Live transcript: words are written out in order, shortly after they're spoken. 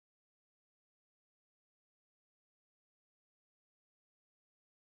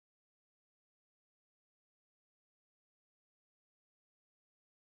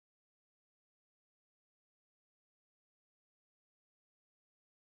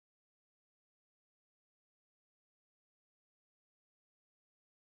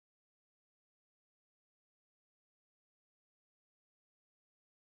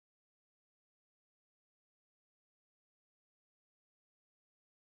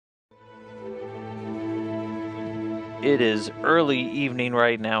It is early evening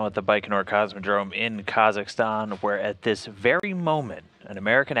right now at the Baikonur Cosmodrome in Kazakhstan, where at this very moment, an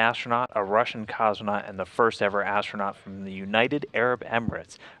American astronaut, a Russian cosmonaut, and the first ever astronaut from the United Arab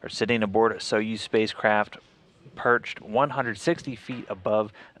Emirates are sitting aboard a Soyuz spacecraft perched 160 feet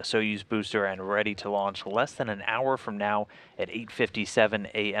above a Soyuz booster and ready to launch less than an hour from now at 8:57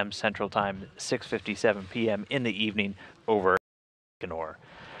 a.m. Central Time, 6:57 p.m. in the evening over Baikonur.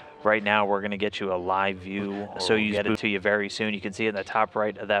 Right now, we're going to get you a live view, so we'll get it to you very soon. You can see in the top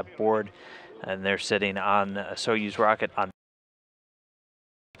right of that board, and they're sitting on a Soyuz rocket on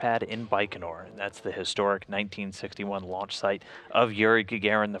pad in Baikonur. And that's the historic 1961 launch site of Yuri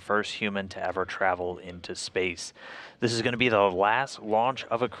Gagarin, the first human to ever travel into space. This is going to be the last launch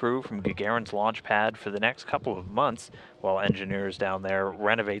of a crew from Gagarin's launch pad for the next couple of months, while engineers down there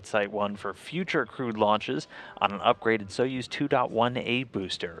renovate Site 1 for future crewed launches on an upgraded Soyuz 2.1A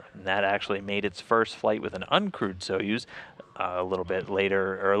booster. And that actually made its first flight with an uncrewed Soyuz a little bit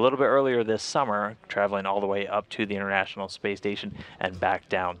later, or a little bit earlier this summer, traveling all the way up to the International Space Station and back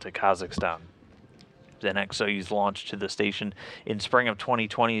down to Kazakhstan. The next Soyuz launch to the station in spring of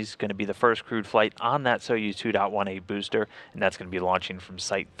 2020 is going to be the first crewed flight on that Soyuz 2.1A booster, and that's going to be launching from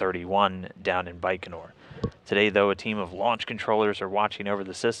Site 31 down in Baikonur. Today, though, a team of launch controllers are watching over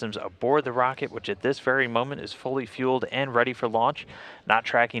the systems aboard the rocket, which at this very moment is fully fueled and ready for launch, not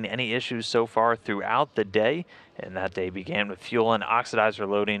tracking any issues so far throughout the day. And that day began with fuel and oxidizer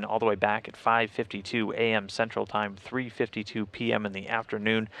loading all the way back at 5:52 a.m. Central Time, 3:52 p.m. in the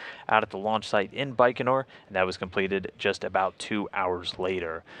afternoon out at the launch site in Baikonur, and that was completed just about 2 hours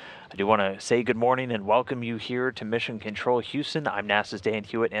later. I do want to say good morning and welcome you here to Mission Control Houston. I'm NASA's Dan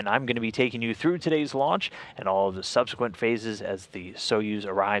Hewitt, and I'm going to be taking you through today's launch and all of the subsequent phases as the Soyuz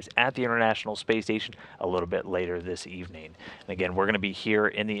arrives at the International Space Station a little bit later this evening. And again, we're going to be here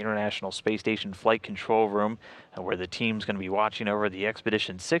in the International Space Station Flight Control Room, where the team's going to be watching over the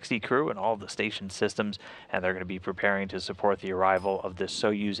Expedition 60 crew and all of the station systems, and they're going to be preparing to support the arrival of this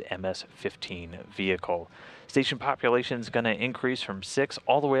Soyuz MS-15 vehicle. Station population is going to increase from 6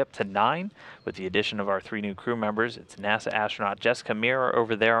 all the way up to 9 with the addition of our 3 new crew members. It's NASA astronaut Jessica Meir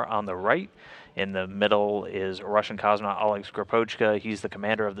over there on the right. In the middle is Russian cosmonaut Oleg Skripochka. He's the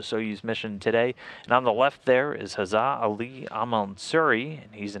commander of the Soyuz mission today. And on the left there is Ali Almansoori,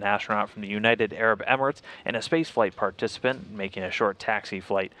 and he's an astronaut from the United Arab Emirates and a spaceflight participant making a short taxi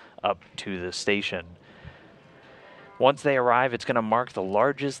flight up to the station. Once they arrive, it's going to mark the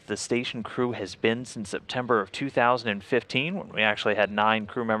largest the station crew has been since September of 2015, when we actually had 9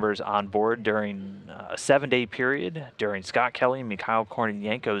 crew members on board during a 7-day period during Scott Kelly and Mikhail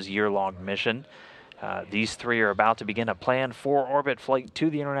Kornienko's year-long mission. These 3 are about to begin a planned 4-orbit flight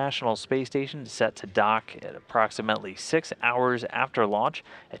to the International Space Station, set to dock at approximately 6 hours after launch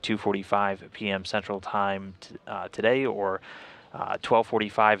at 2:45 p.m. Central Time today, or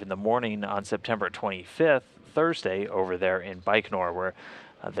 12:45 in the morning on September 25th, Thursday, over there in Baikonur, where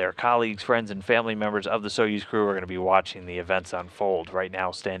their colleagues, friends, and family members of the Soyuz crew are going to be watching the events unfold. Right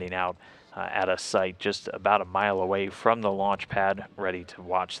now, standing out at a site just about a mile away from the launch pad, ready to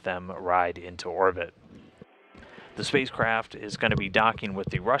watch them ride into orbit. The spacecraft is going to be docking with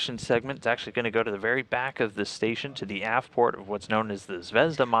the Russian segment. It's actually going to go to the very back of the station, to the aft port of what's known as the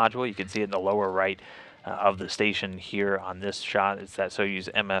Zvezda module. You can see it in the lower right of the station here on this shot. It's that Soyuz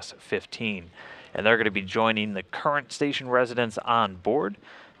MS-15. And they're going to be joining the current station residents on board.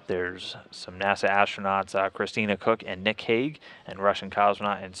 There's some NASA astronauts, Christina Cook and Nick Hague, and Russian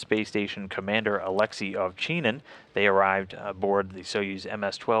cosmonaut and space station commander Alexei Ovchinin. They arrived aboard the Soyuz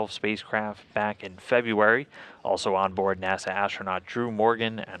MS-12 spacecraft back in February. Also on board, NASA astronaut Drew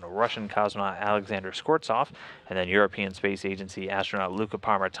Morgan and Russian cosmonaut Alexander Skvortsov, and then European Space Agency astronaut Luca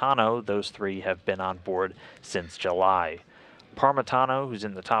Parmitano. Those 3 have been on board since July. Parmitano, who's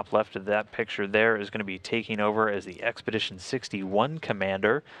in the top left of that picture there, is going to be taking over as the Expedition 61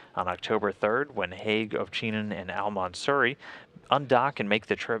 commander on October 3rd, when Hague, Ovchinin, and Almansoori undock and make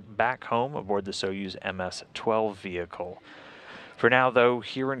the trip back home aboard the Soyuz MS-12 vehicle. For now, though,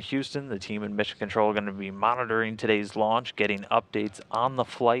 here in Houston, the team in Mission Control are going to be monitoring today's launch, getting updates on the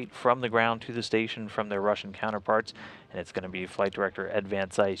flight from the ground to the station from their Russian counterparts, and it's going to be Flight Director Ed Van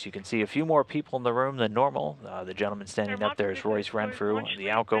Cise. You can see a few more people in the room than normal. The gentleman standing up there is Royce Renfrew, the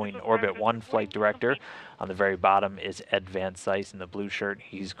outgoing Orbit 1 Flight Director. On the very bottom is Ed Van Cise in the blue shirt.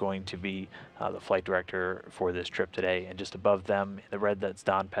 He's going to be the Flight Director for this trip today. And just above them, in the red, that's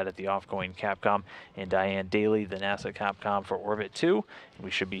Don Pettit, the offgoing Capcom, and Diane Daly, the NASA Capcom for Orbit 2. And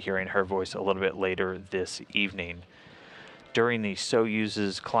we should be hearing her voice a little bit later this evening. During the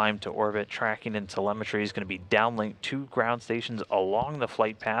Soyuz's climb to orbit, tracking and telemetry is going to be downlinked to ground stations along the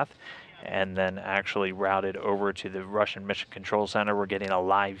flight path, and then actually routed over to the Russian Mission Control Center. We're getting a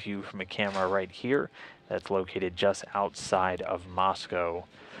live view from a camera right here that's located just outside of Moscow.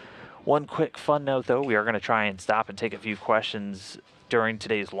 One quick fun note though, we are going to try and stop and take a few questions during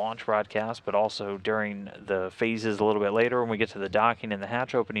today's launch broadcast, but also during the phases a little bit later when we get to the docking and the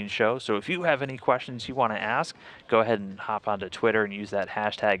hatch opening show. So if you have any questions you want to ask, go ahead and hop onto Twitter and use that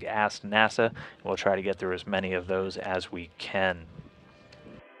hashtag AskNASA, and we'll try to get through as many of those as we can.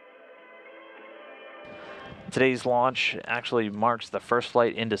 Today's launch actually marks the first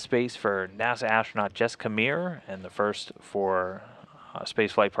flight into space for NASA astronaut Jessica Meir, and the first for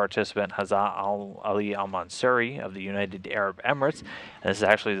spaceflight participant Ali Almansoori of the United Arab Emirates. And this is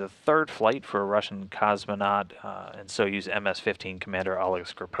actually the third flight for a Russian cosmonaut and Soyuz MS-15 commander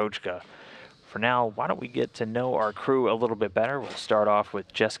Skripochka. For now, why don't we get to know our crew a little bit better. We'll start off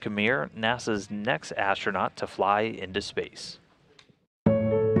with Jessica Meir, NASA's next astronaut to fly into space.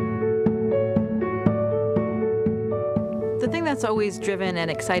 The thing that's always driven and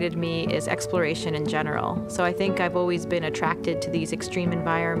excited me is exploration in general. So I think I've always been attracted to these extreme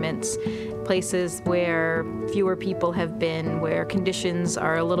environments, places where fewer people have been, where conditions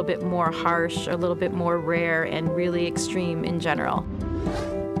are a little bit more harsh, a little bit more rare, and really extreme in general.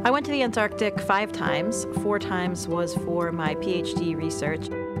 I went to the Antarctic 5 times. 4 times was for my PhD research.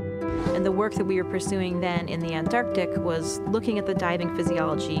 And the work that we were pursuing then in the Antarctic was looking at the diving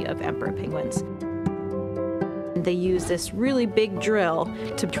physiology of emperor penguins. They use this really big drill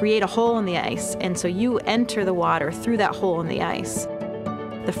to create a hole in the ice, and so you enter the water through that hole in the ice.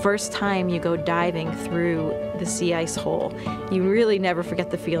 The first time you go diving through the sea ice hole, you really never forget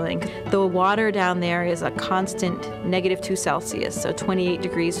the feeling. The water down there is a constant -2 Celsius, so 28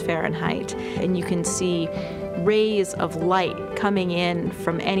 degrees Fahrenheit, and you can see rays of light coming in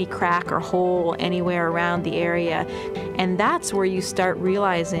from any crack or hole anywhere around the area. And that's where you start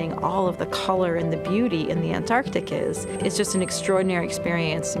realizing all of the color and the beauty in the Antarctic is. It's just an extraordinary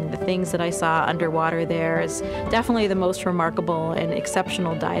experience, and the things that I saw underwater there is definitely the most remarkable and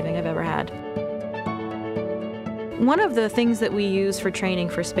exceptional diving I've ever had. One of the things that we use for training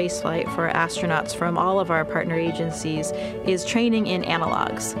for spaceflight for astronauts from all of our partner agencies is training in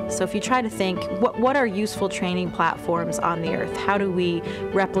analogs. So if you try to think, what are useful training platforms on the Earth? How do we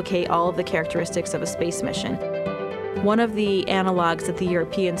replicate all of the characteristics of a space mission? One of the analogs that the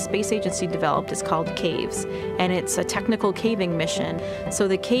European Space Agency developed is called CAVES, and it's a technical caving mission. So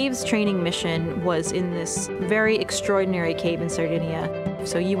the CAVES training mission was in this very extraordinary cave in Sardinia.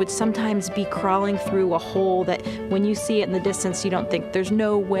 So you would sometimes be crawling through a hole that when you see it in the distance, you don't think there's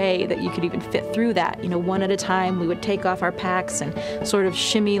no way that you could even fit through that. You know, one at a time, we would take off our packs and sort of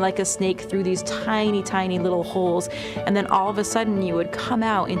shimmy like a snake through these tiny, tiny little holes. And then all of a sudden you would come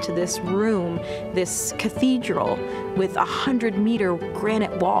out into this room, this cathedral with a 100-meter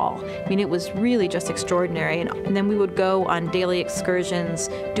granite wall. I mean, it was really just extraordinary. And then we would go on daily excursions,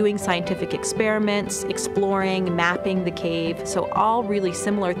 doing scientific experiments, exploring, mapping the cave. So all really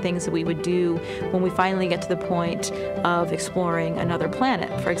similar things that we would do when we finally get to the point of exploring another planet,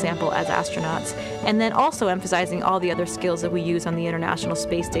 for example, as astronauts, and then also emphasizing all the other skills that we use on the International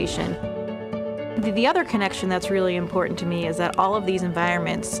Space Station. The other connection that's really important to me is that all of these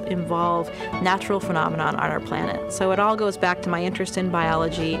environments involve natural phenomenon on our planet. So it all goes back to my interest in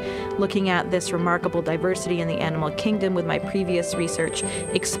biology, looking at this remarkable diversity in the animal kingdom with my previous research,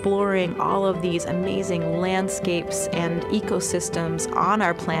 exploring all of these amazing landscapes and ecosystems on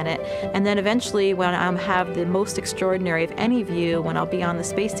our planet, and then eventually when I have the most extraordinary of any view, when I'll be on the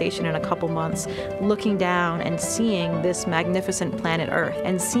space station in a couple months, looking down and seeing this magnificent planet Earth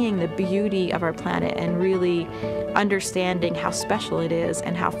and seeing the beauty of our planet and really understanding how special it is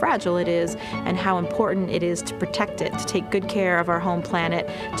and how fragile it is and how important it is to protect it, to take good care of our home planet,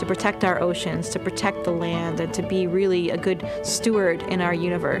 to protect our oceans, to protect the land, and to be really a good steward in our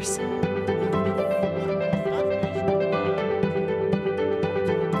universe.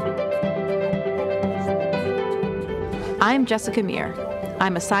 I'm Jessica Meir.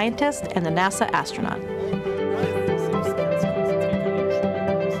 I'm a scientist and a NASA astronaut.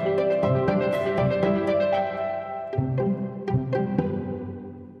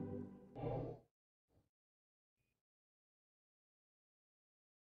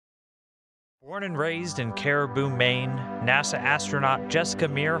 Born and raised in Caribou, Maine, NASA astronaut Jessica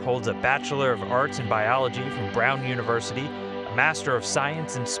Meir holds a Bachelor of Arts in Biology from Brown University, a Master of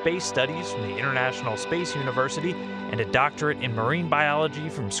Science in Space Studies from the International Space University, and a doctorate in Marine Biology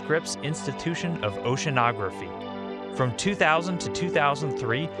from Scripps Institution of Oceanography. From 2000 to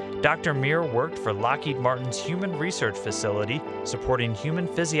 2003, Dr. Meir worked for Lockheed Martin's Human Research Facility, supporting human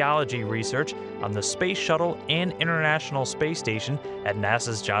physiology research on the Space Shuttle and International Space Station at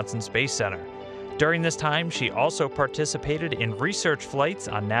NASA's Johnson Space Center. During this time, she also participated in research flights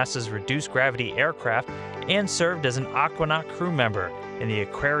on NASA's reduced gravity aircraft and served as an Aquanaut crew member in the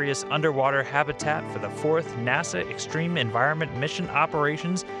Aquarius underwater habitat for the 4th NASA Extreme Environment Mission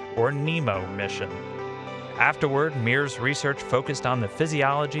Operations, or NEMO, mission. Afterward, Meir's research focused on the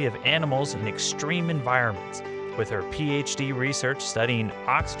physiology of animals in extreme environments, with her PhD research studying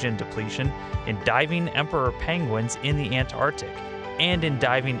oxygen depletion in diving emperor penguins in the Antarctic and in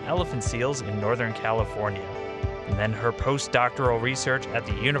diving elephant seals in Northern California. And then her postdoctoral research at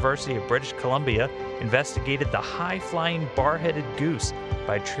the University of British Columbia investigated the high-flying bar-headed goose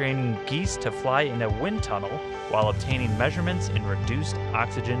by training geese to fly in a wind tunnel while obtaining measurements in reduced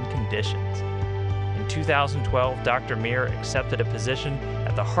oxygen conditions. In 2012, Dr. Meir accepted a position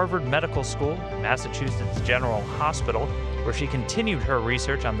at the Harvard Medical School, Massachusetts General Hospital, where she continued her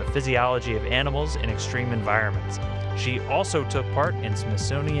research on the physiology of animals in extreme environments. She also took part in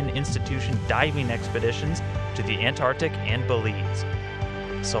Smithsonian Institution diving expeditions to the Antarctic and Belize.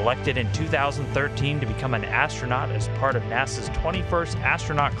 Selected in 2013 to become an astronaut as part of NASA's 21st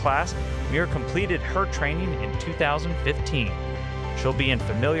astronaut class, Meir completed her training in 2015. She'll be in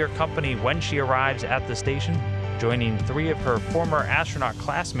familiar company when she arrives at the station, joining 3 of her former astronaut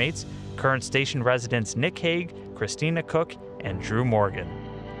classmates, current station residents Nick Hague, Christina Cook, and Drew Morgan.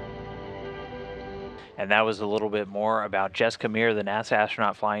 And that was a little bit more about Jessica Meir, the NASA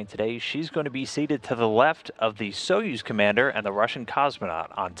astronaut flying today. She's going to be seated to the left of the Soyuz commander and the Russian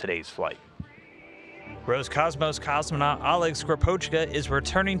cosmonaut on today's flight. Roscosmos cosmonaut Oleg Skripochka is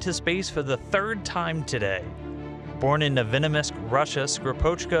returning to space for the 3rd time today. Born in Novosibirsk, Russia,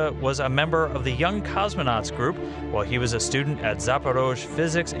 Skripochka was a member of the Young Cosmonauts group while he was a student at Zaporozhye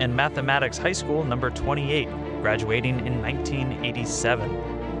Physics and Mathematics High School number 28, graduating in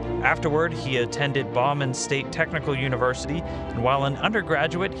 1987. Afterward, he attended Bauman State Technical University, and while an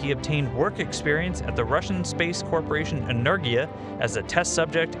undergraduate, he obtained work experience at the Russian Space Corporation Energia as a test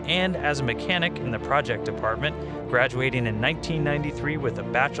subject and as a mechanic in the project department, graduating in 1993 with a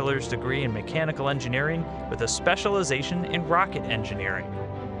bachelor's degree in mechanical engineering with a specialization in rocket engineering.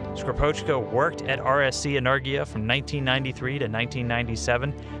 Skripochka worked at RSC Energia from 1993 to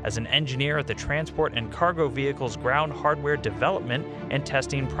 1997 as an engineer at the Transport and Cargo Vehicles Ground Hardware Development and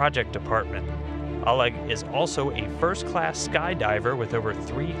Testing Project Department. Oleg is also a first-class skydiver with over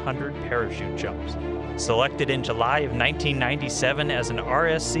 300 parachute jumps. Selected in July of 1997 as an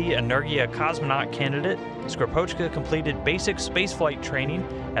RSC Energia cosmonaut candidate, Skripochka completed basic spaceflight training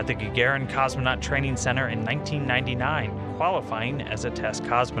at the Gagarin Cosmonaut Training Center in 1999, qualifying as a test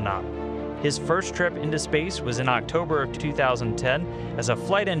cosmonaut. His first trip into space was in October of 2010 as a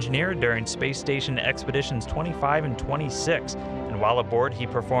flight engineer during Space Station Expeditions 25 and 26, and while aboard he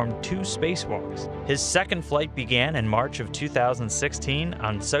performed 2 spacewalks. His second flight began in March of 2016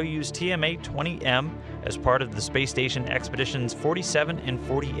 on Soyuz TMA-20M as part of the Space Station Expeditions 47 and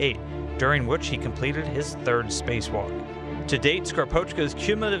 48, during which he completed his 3rd spacewalk. To date, Skripochka's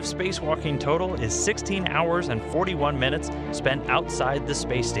cumulative spacewalking total is 16 hours and 41 minutes spent outside the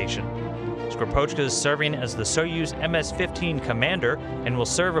space station. Skripochka is serving as the Soyuz MS-15 commander and will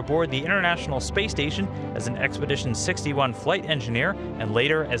serve aboard the International Space Station as an Expedition 61 flight engineer and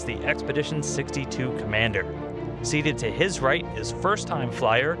later as the Expedition 62 commander. Seated to his right is first-time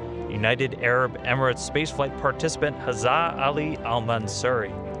flyer, United Arab Emirates spaceflight participant Hazza Ali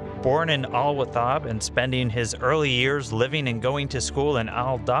Almansoori. Born in Al Wathab and spending his early years living and going to school in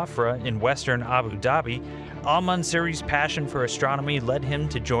Al Dhafra in western Abu Dhabi, Almansoori's passion for astronomy led him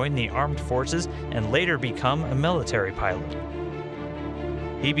to join the armed forces and later become a military pilot.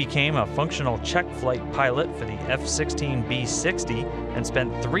 He became a functional check flight pilot for the F-16B-60 and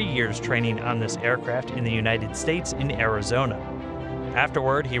spent 3 years training on this aircraft in the United States in Arizona.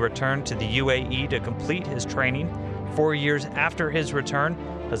 Afterward, he returned to the UAE to complete his training. 4 years after his return,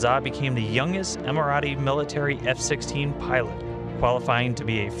 Hazza became the youngest Emirati military F-16 pilot, qualifying to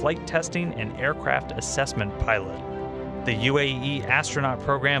be a flight testing and aircraft assessment pilot. The UAE astronaut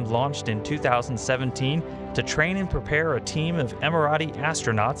program launched in 2017 to train and prepare a team of Emirati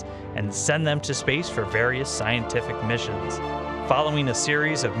astronauts and send them to space for various scientific missions. Following a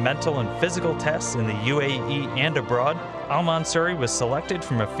series of mental and physical tests in the UAE and abroad, Almansoori was selected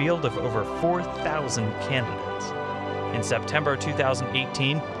from a field of over 4,000 candidates. In September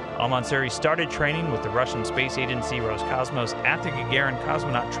 2018, Almansoori started training with the Russian space agency Roscosmos at the Gagarin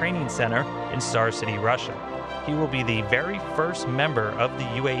Cosmonaut Training Center in Star City, Russia. he will be the very first member of the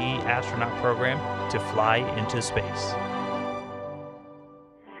UAE astronaut program to fly into space.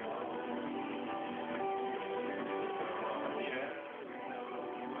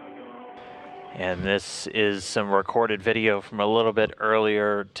 And this is some recorded video from a little bit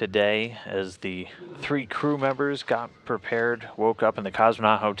earlier today as the 3 crew members got prepared, woke up in the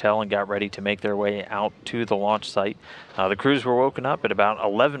Cosmonaut Hotel and got ready to make their way out to the launch site. The crews were woken up at about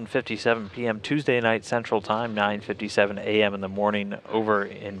 11:57 p.m. Tuesday night Central Time, 9:57 a.m. in the morning over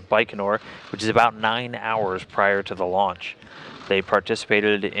in Baikonur, which is about 9 hours prior to the launch. They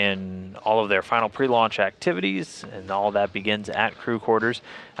participated in all of their final pre-launch activities, and all that begins at crew quarters.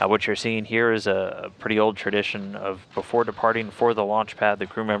 What you're seeing here is a pretty old tradition of before departing for the launch pad, the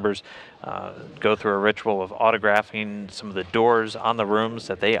crew members go through a ritual of autographing some of the doors on the rooms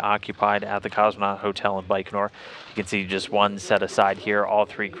that they occupied at the Cosmonaut Hotel in Baikonur. You can see just one set aside here, all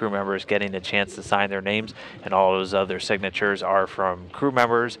 3 crew members getting a chance to sign their names, and all those other signatures are from crew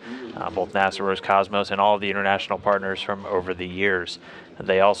members, both NASA, Roscosmos, and all of the international partners from over the years.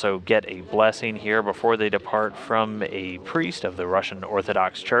 They also get a blessing here before they depart from a priest of the Russian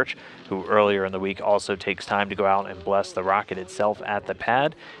Orthodox Church, who earlier in the week also takes time to go out and bless the rocket itself at the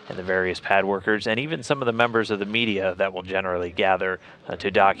pad and the various pad workers, and even some of the members of the media that will generally gather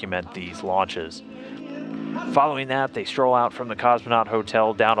to document these launches. Following that, they stroll out from the Cosmonaut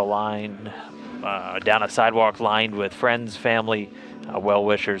Hotel down a sidewalk lined with friends, family,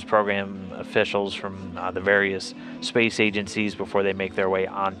 well-wishers, program officials from the various space agencies before they make their way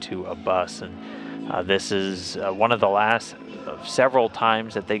onto a bus. And this is one of the last of several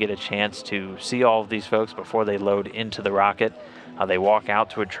times that they get a chance to see all of these folks before they load into the rocket. They walk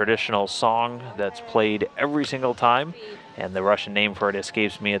out to a traditional song that's played every single time, and the Russian name for it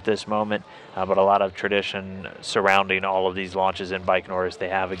escapes me at this moment, but a lot of tradition surrounding all of these launches in Baikonur, as they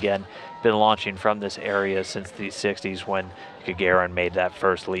have, again, been launching from this area since the 60s when Gagarin made that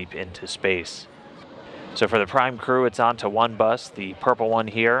first leap into space. So for the prime crew, it's onto one bus, the purple one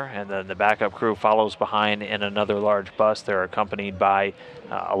here, and then the backup crew follows behind in another large bus. They're accompanied by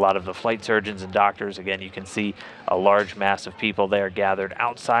a lot of the flight surgeons and doctors. Again, you can see a large mass of people there gathered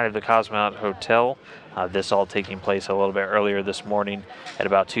outside of the Cosmonaut Hotel. This all taking place a little bit earlier this morning at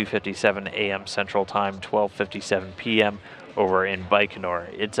about 2:57 a.m. Central Time, 12:57 p.m. over in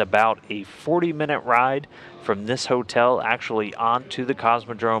Baikonur. It's about a 40-minute ride from this hotel actually onto the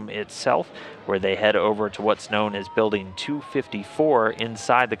Cosmodrome itself, where they head over to what's known as Building 254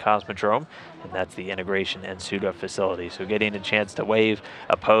 inside the Cosmodrome, and that's the integration and suit-up facility. So getting a chance to wave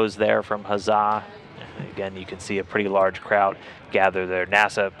a pose there from Huzzah. Again, you can see a pretty large crowd gather there.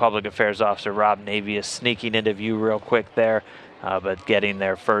 NASA Public Affairs Officer Rob Navius sneaking into view real quick there, but getting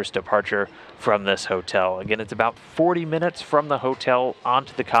their first departure from this hotel. Again, it's about 40 minutes from the hotel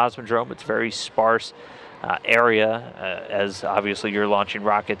onto the Cosmodrome. It's very sparse area, as obviously you're launching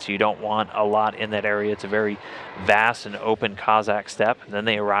rockets, you don't want a lot in that area. It's a very vast and open Kazakh steppe. And then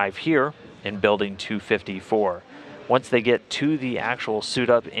they arrive here in Building 254. Once they get to the actual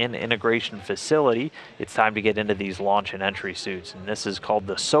suit-up and integration facility, it's time to get into these launch and entry suits. And this is called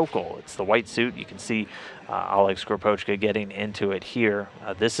the Sokol. It's the white suit. You can see Skripochka getting into it here.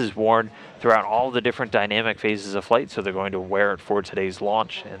 This is worn throughout all the different dynamic phases of flight, so they're going to wear it for today's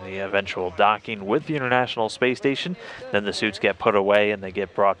launch and the eventual docking with the International Space Station. Then the suits get put away and they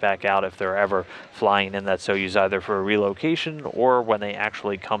get brought back out if they're ever flying in that Soyuz, either for a relocation or when they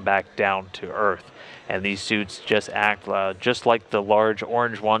actually come back down to Earth. And these suits just act just like the large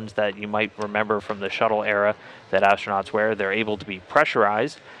orange ones that you might remember from the shuttle era that astronauts wear. They're able to be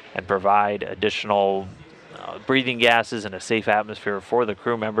pressurized and provide additional breathing gases and a safe atmosphere for the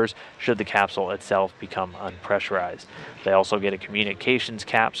crew members should the capsule itself become unpressurized. They also get a communications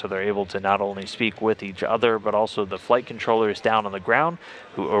cap, so they're able to not only speak with each other, but also the flight controllers down on the ground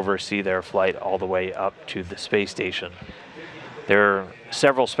who oversee their flight all the way up to the space station. There are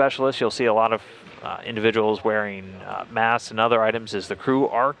several specialists. You'll see a lot of individuals wearing masks and other items, as the crew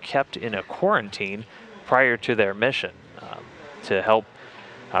are kept in a quarantine prior to their mission to help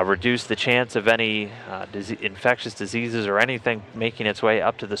reduce the chance of any infectious diseases or anything making its way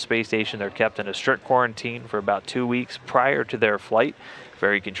up to the space station. They're kept in a strict quarantine for about 2 weeks prior to their flight.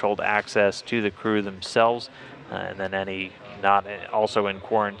 Very controlled access to the crew themselves, and then any not also in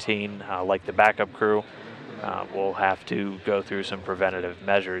quarantine, like the backup crew, will have to go through some preventative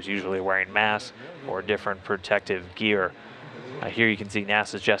measures, usually wearing masks or different protective gear. Here you can see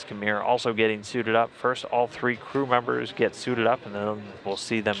NASA's Jessica Meir also getting suited up. First, all 3 crew members get suited up, and then we'll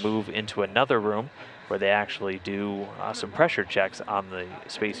see them move into another room where they actually do some pressure checks on the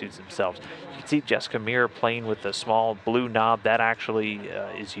spacesuits themselves. You can see Jessica Meir playing with the small blue knob that actually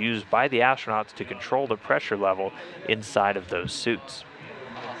is used by the astronauts to control the pressure level inside of those suits.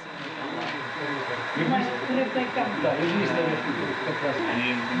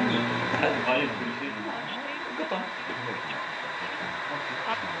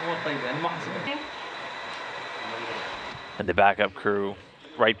 And the backup crew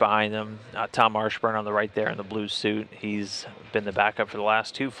right behind them, Tom Marshburn on the right there in the blue suit. He's been the backup for the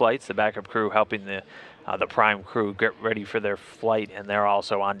last 2 flights. The backup crew helping the prime crew get ready for their flight, and they're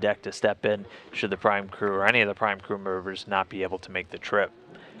also on deck to step in should the prime crew or any of the prime crew members not be able to make the trip.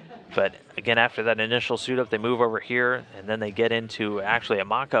 But again, after that initial suit up, they move over here, and then they get into actually a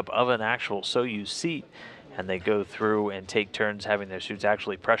mock-up of an actual Soyuz seat, and they go through and take turns having their suits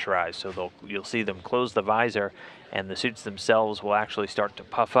actually pressurized. So you'll see them close the visor, and the suits themselves will actually start to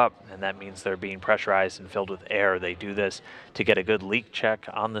puff up, and that means they're being pressurized and filled with air. They do this to get a good leak check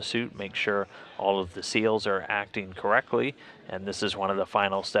on the suit, make sure all of the seals are acting correctly, and this is one of the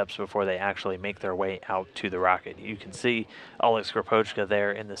final steps before they actually make their way out to the rocket. You can see Skripochka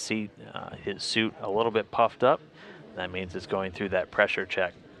there in the seat, his suit a little bit puffed up. That means it's going through that pressure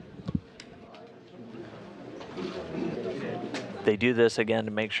check. They do this again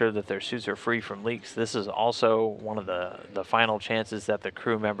to make sure that their suits are free from leaks. This is also one of the final chances that the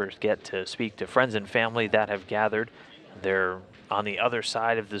crew members get to speak to friends and family that have gathered. They're on the other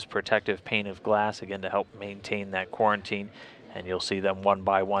side of this protective pane of glass, again, to help maintain that quarantine. And you'll see them one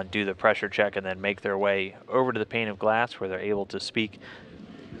by one do the pressure check and then make their way over to the pane of glass where they're able to speak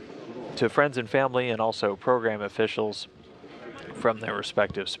to friends and family and also program officials from their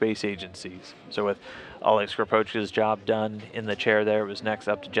respective space agencies. So with Skripochka's job done in the chair there, it was next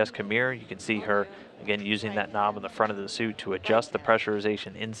up to Jessica Meir. You can see her, again, using that knob in the front of the suit to adjust the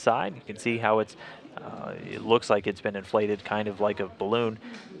pressurization inside. You can see how it looks like it's been inflated, kind of like a balloon.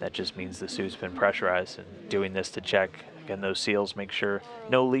 That just means the suit's been pressurized, and doing this to check, again, those seals, make sure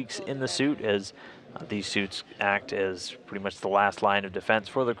no leaks in the suit, as these suits act as pretty much the last line of defense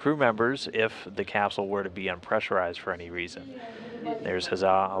for the crew members if the capsule were to be unpressurized for any reason. There's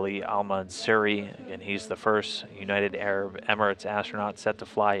Ali Almansoori, and he's the first United Arab Emirates astronaut set to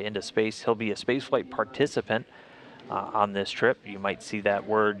fly into space. He'll be a spaceflight participant on this trip. You might see that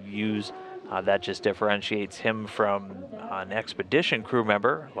word used. That just differentiates him from an expedition crew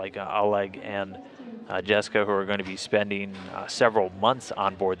member like Oleg and Jessica, who are going to be spending several months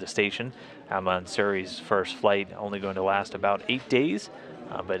on board the station. Almansoori's first flight only going to last about 8 days,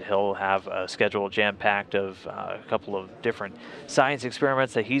 but he'll have a schedule jam-packed of a couple of different science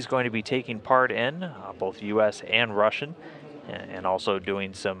experiments that he's going to be taking part in, both U.S. and Russian, and also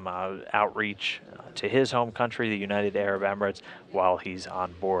doing some outreach to his home country, the United Arab Emirates, while he's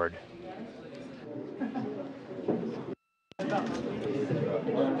on board.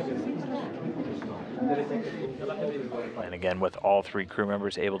 And again, with all 3 crew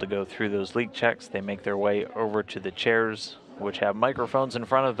members able to go through those leak checks, they make their way over to the chairs, which have microphones in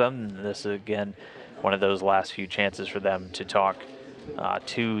front of them. And this is, again, one of those last few chances for them to talk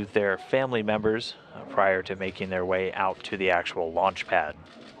to their family members prior to making their way out to the actual launch pad.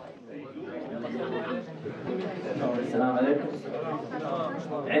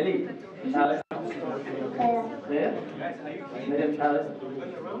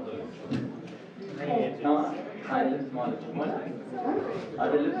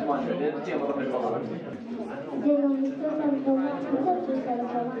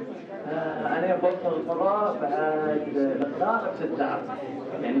 أنا بوصل الفضاء بعد مقدار 6 ساعات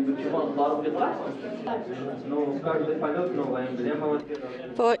يعني بتشوفون الضارب بيطلع.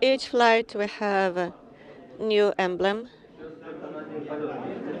 For each flight, we have a new emblem.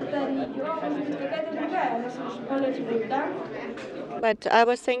 But I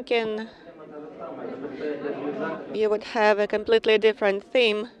was thinking you would have a completely different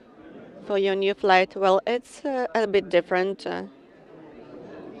theme for your new flight. Well, it's a bit different.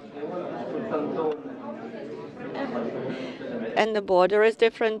 And the border is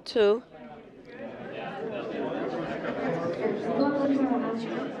different too.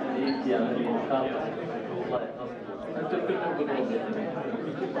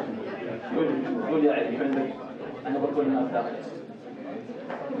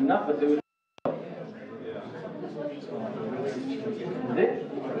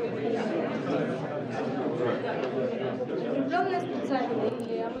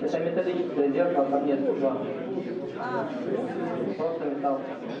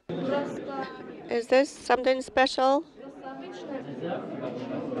 Is this something special?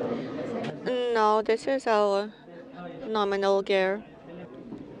 No, this is our nominal gear.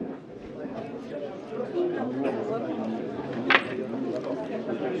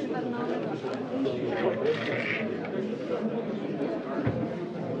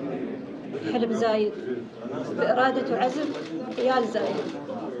 حلم زايد بإرادة وعزم عيال زايد.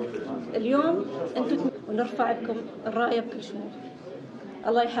 اليوم أنتم ونرفع لكم الراية بكل شمول.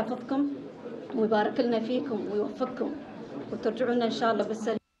 الله يحفظكم ويبارك لنا فيكم ويوفقكم وترجعوا لنا إن شاء الله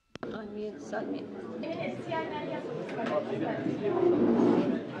بالسلامة غانمين سالمين.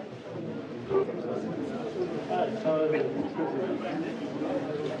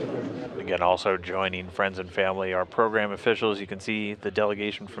 Again, also joining friends and family are program officials. You can see the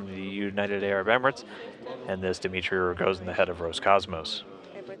delegation from the United Arab Emirates, and this Dmitry Rogozin, the head of Roscosmos.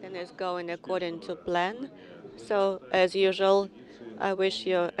 Everything is going according to plan. So, as usual, I wish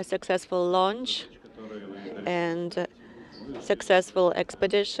you a successful launch and successful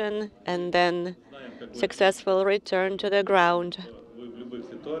expedition, and then successful return to the ground.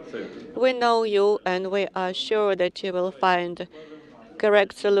 We know you, and we are sure that you will find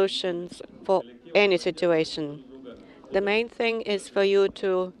correct solutions for any situation. The main thing is for you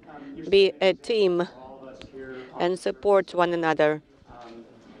to be a team and support one another.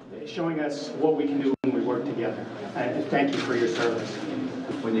 Showing us what we can do when we work together. And thank you for your service.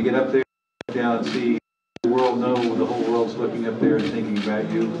 When you get up there, down and see the world know the whole world's looking up there and thinking about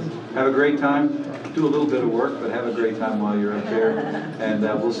you. Have a great time. Do a little bit of work, but have a great time while you're up there. And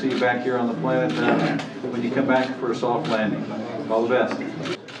we'll see you back here on the planet when you come back for a soft landing. All the best.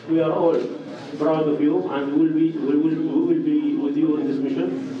 We are all proud of you, and we will be with you in this mission.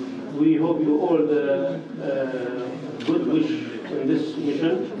 We hope you all the good wish in this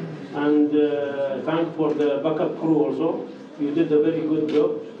mission, and thank for the backup crew also. You did a very good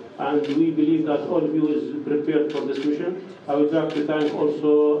job, and we believe that all of you is prepared for this mission. I would like to thank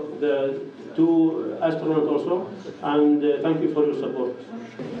also the 2 astronauts also, and thank you for your support.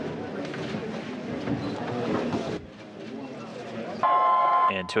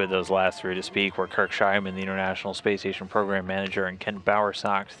 And 2 of those last 3 to speak were Kirk Scheiman, the International Space Station Program Manager, and Ken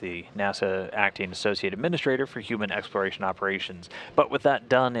Bowersox, the NASA Acting Associate Administrator for Human Exploration Operations. But with that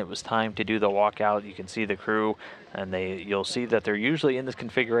done, it was time to do the walkout. You can see the crew, and you'll see that they're usually in this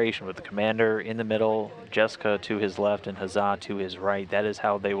configuration with the commander in the middle, Jessica to his left, and Hazza to his right. That is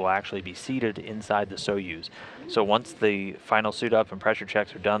how they will actually be seated inside the Soyuz. So once the final suit up and pressure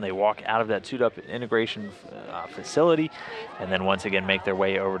checks are done, they walk out of that suit up integration facility, and then once again make their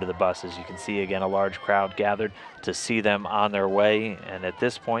way over to the buses. You can see again a large crowd gathered to see them on their way, and at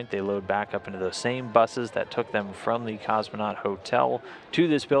this point they load back up into those same buses that took them from the Cosmonaut Hotel to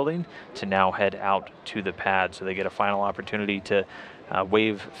this building to now head out to the pad. So they get a final opportunity to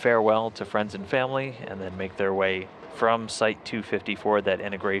wave farewell to friends and family, and then make their way from Site 254, that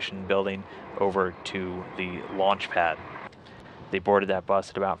integration building, over to the launch pad. They boarded that bus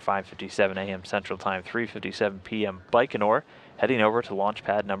at about 5:57 a.m. Central Time, 3:57 p.m. Baikonur, heading over to launch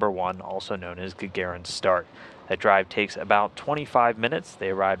pad number 1, also known as Gagarin Start. That drive takes about 25 minutes. They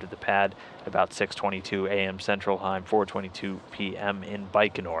arrived at the pad at about 6:22 a.m. Central Time, 4:22 p.m. in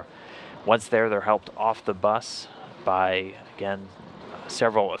Baikonur. Once there, they're helped off the bus by, again,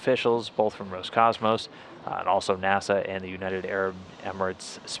 several officials, both from Roscosmos and also NASA and the United Arab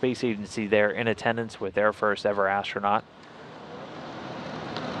Emirates Space Agency there in attendance with their first ever astronaut.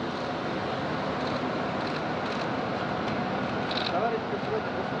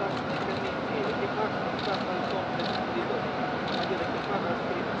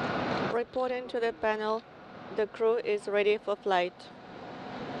 Reporting to the panel, the crew is ready for flight.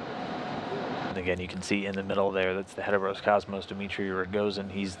 And again, you can see in the middle there, that's the head of Roscosmos, Dmitry Rogozin.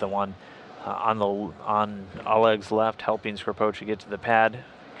 He's the one on Oleg's left, helping Skripochka get to the pad.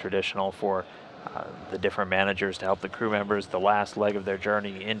 Traditional for the different managers to help the crew members the last leg of their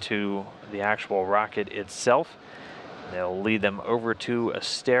journey into the actual rocket itself. They'll lead them over to a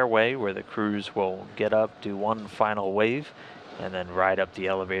stairway where the crews will get up, do one final wave, and then ride up the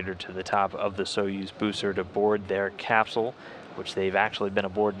elevator to the top of the Soyuz booster to board their capsule, which they've actually been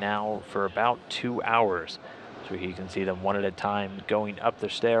aboard now for about 2 hours. So you can see them one at a time going up the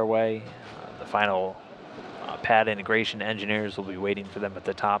stairway. The final pad integration engineers will be waiting for them at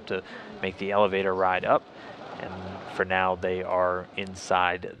the top to make the elevator ride up. And for now, they are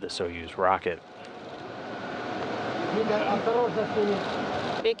inside the Soyuz rocket.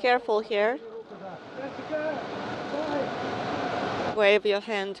 Be careful here. Wave your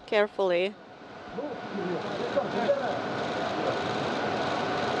hand carefully.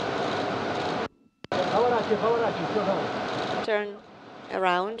 Turn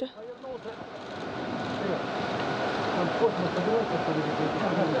around.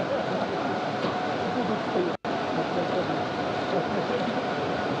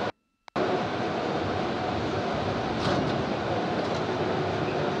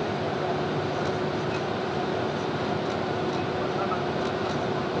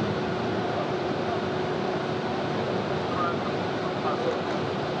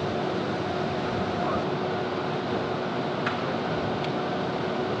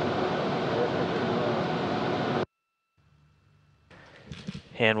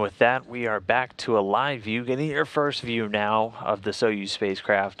 And with that, we are back to a live view, getting your first view now of the Soyuz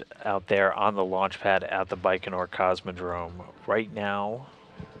spacecraft out there on the launch pad at the Baikonur Cosmodrome. Right now,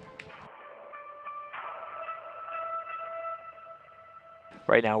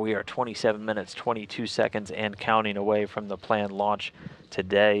 we are 27 minutes, 22 seconds and counting away from the planned launch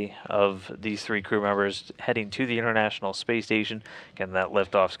today of these 3 crew members heading to the International Space Station. Again, that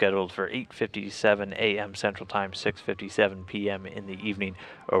liftoff scheduled for 8:57 a.m. Central Time, 6:57 p.m. in the evening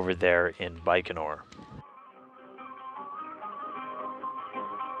over there in Baikonur.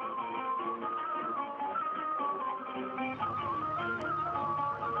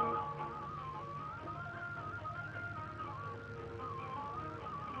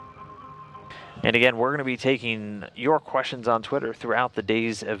 And again, we're going to be taking your questions on Twitter throughout the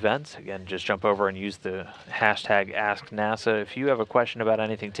day's events. Again, just jump over and use the hashtag AskNASA. If you have a question about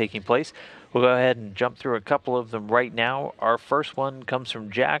anything taking place, we'll go ahead and jump through a couple of them right now. Our first one comes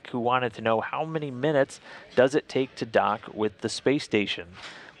from Jack, who wanted to know how many minutes does it take to dock with the space station?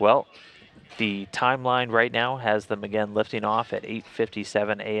 Well, the timeline right now has them again lifting off at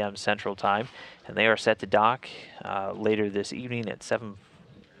 8:57 a.m. Central Time, and they are set to dock later this evening at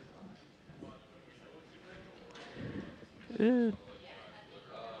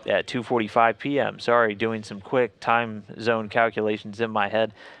 2:45 p.m. Sorry, doing some quick time zone calculations in my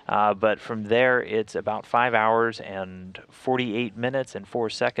head. But from there, it's about 5 hours and 48 minutes and 4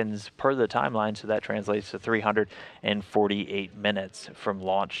 seconds per the timeline. So that translates to 348 minutes from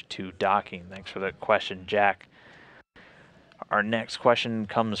launch to docking. Thanks for the question, Jack. Our next question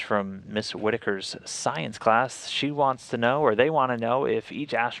comes from Miss Whitaker's science class. She wants to know, or they want to know, if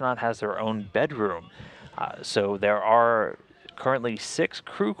each astronaut has their own bedroom. So there are currently 6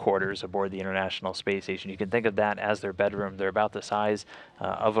 crew quarters aboard the International Space Station. You can think of that as their bedroom. They're about the size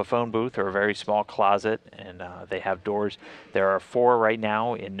of a phone booth or a very small closet, and they have doors. There are 4 right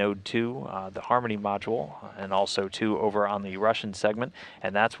now in Node 2, the Harmony module, and also 2 over on the Russian segment,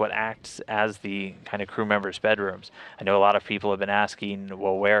 and that's what acts as the kind of crew members' bedrooms. I know a lot of people have been asking,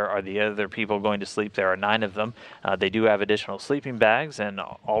 well, where are the other people going to sleep? There are 9 of them. They do have additional sleeping bags, and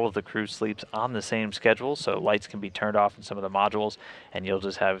all of the crew sleeps on the same schedule, so lights can be turned off in some of the modules, and you'll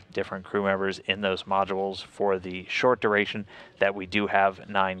just have different crew members in those modules for the short duration that we do have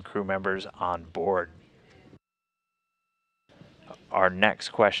 9 crew members on board. Our next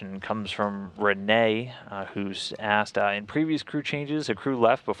question comes from Renee, who's asked, in previous crew changes, a crew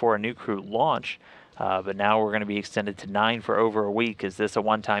left before a new crew launch, but now we're going to be extended to 9 for over a week. Is this a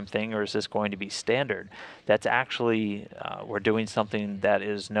one-time thing, or is this going to be standard? That's actually, we're doing something that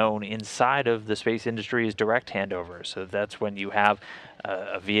is known inside of the space industry as direct handover. So that's when you have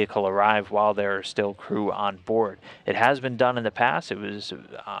a vehicle arrive while there are still crew on board. It has been done in the past. It was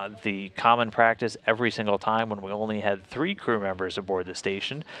the common practice every single time when we only had 3 crew members aboard the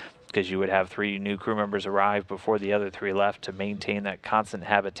station, because you would have 3 new crew members arrive before the other 3 left to maintain that constant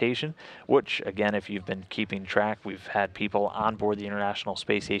habitation, which, again, if you've been keeping track, we've had people on board the International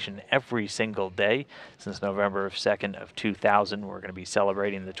Space Station every single day since November 2nd of 2000. We're going to be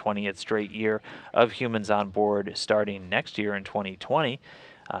celebrating the 20th straight year of humans on board starting next year in 2020.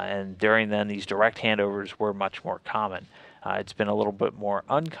 And during then, these direct handovers were much more common. It's been a little bit more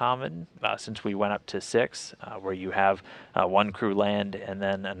uncommon since we went up to 6, where you have 1 crew land and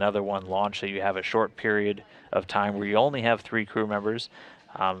then another one launch, so you have a short period of time where you only have 3 crew members.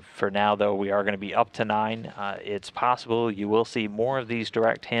 For now, though, we are going to be up to 9. It's possible you will see more of these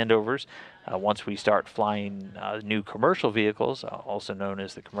direct handovers once we start flying new commercial vehicles, also known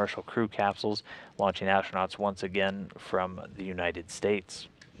as the commercial crew capsules, launching astronauts once again from the United States.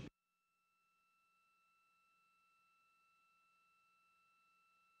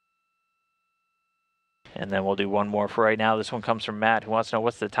 And then we'll do one more for right now. This one comes from Matt, who wants to know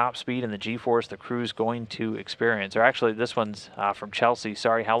what's the top speed and the G-force the crew's going to experience. Or actually, this one's from Chelsea.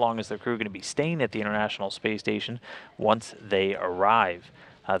 Sorry, how long is the crew going to be staying at the International Space Station once they arrive?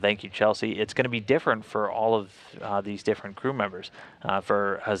 Thank you, Chelsea. It's going to be different for all of these different crew members.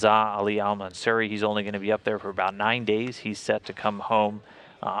 For Hazza Ali Almansoori, he's only going to be up there for about 9 days. He's set to come home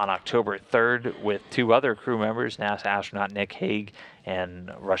on October 3rd with 2 other crew members, NASA astronaut Nick Hague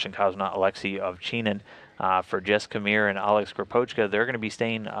and Russian cosmonaut Alexei Ovchinin. For Jessica Meir and Alex Skripochka, they're going to be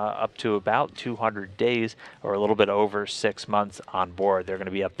staying up to about 200 days, or a little bit over 6 months on board. They're going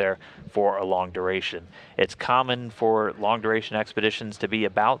to be up there for a long duration. It's common for long duration expeditions to be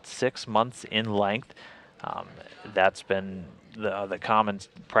about 6 months in length. That's been the common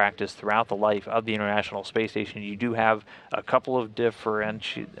practice throughout the life of the International Space Station. You do have a couple of different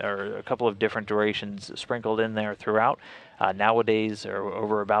durations sprinkled in there throughout. Nowadays, or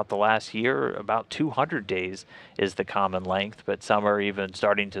over about the last year, about 200 days is the common length, but some are even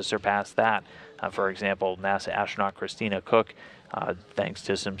starting to surpass that. For example, NASA astronaut Christina Cook, thanks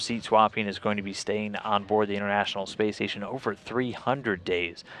to some seat swapping, is going to be staying on board the International Space Station over 300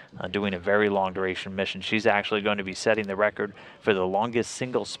 days, doing a very long duration mission. She's actually going to be setting the record for the longest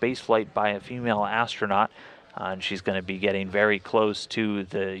single space flight by a female astronaut. And she's going to be getting very close to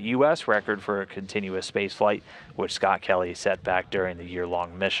the U.S. record for a continuous space flight, which Scott Kelly set back during the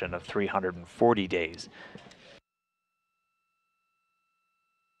year-long mission of 340 days.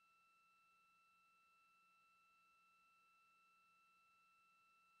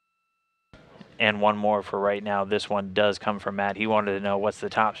 And one more for right now. This one does come from Matt. He wanted to know what's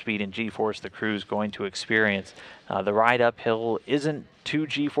the top speed and G-force the crew's going to experience. The ride uphill isn't too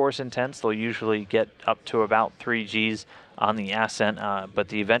G-force intense. They'll usually get up to about 3 Gs on the ascent, but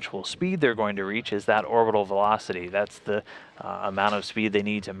the eventual speed they're going to reach is that orbital velocity. That's the amount of speed they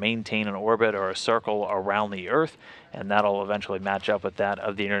need to maintain an orbit or a circle around the Earth, and that'll eventually match up with that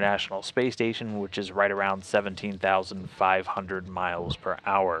of the International Space Station, which is right around 17,500 miles per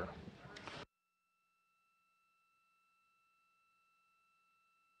hour.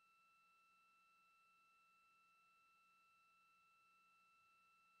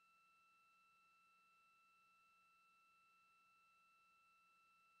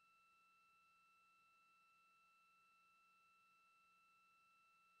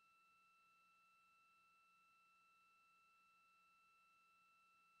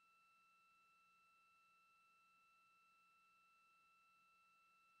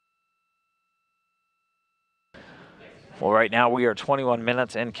 Well, right now we are 21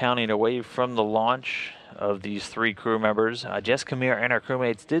 minutes and counting away from the launch of these 3 crew members. Jessica, Meir, and our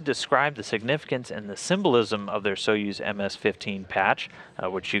crewmates did describe the significance and the symbolism of their Soyuz MS-15 patch,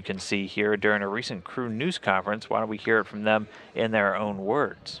 which you can see here during a recent crew news conference. Why don't we hear it from them in their own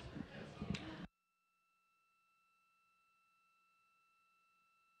words?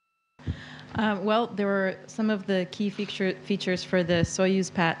 Well, there were some of the key features for the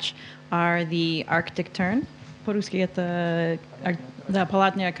Soyuz patch are the Arctic tern. По-русски это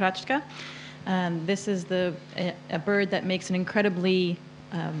полатная крачка. This is a bird that makes an incredibly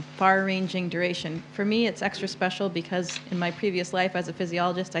far-ranging duration. For me, it's extra special because in my previous life as a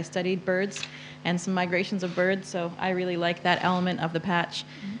physiologist, I studied birds and some migrations of birds, so I really like that element of the patch.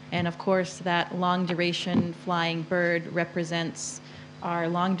 And of course, that long-duration flying bird represents our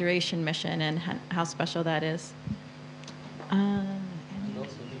long-duration mission and how special that is.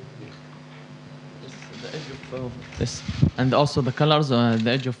 The edge of this, and also the colors, the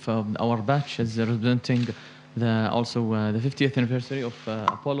edge of our batch is representing the 50th anniversary of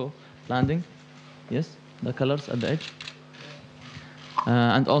Apollo landing. Yes, the colors at the edge.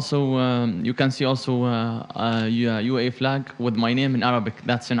 And also you can see also a UAE flag with my name in Arabic.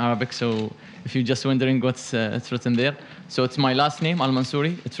 That's in Arabic, so if you're just wondering what's it's written there. So it's my last name,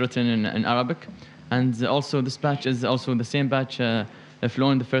 Almansoori. It's written in Arabic. And also this batch is also the same batch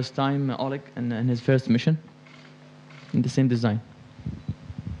flown the first time, Oleg, in his first mission, in the same design.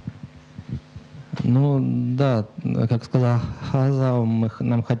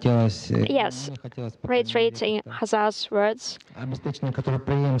 Yes, reiterating Hazar's words,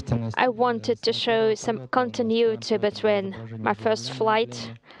 I wanted to show some continuity between my first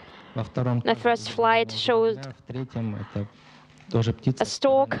flight. My first flight showed a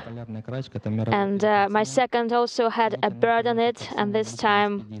stork, and my second also had a bird on it, and this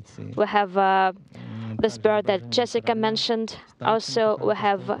time we have this bird that Jessica mentioned. Also, we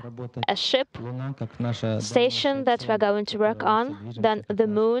have a ship station that we're going to work on, then the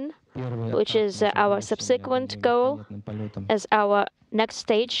moon, which is our subsequent goal as our next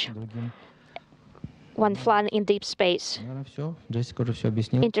stage when flying in deep space,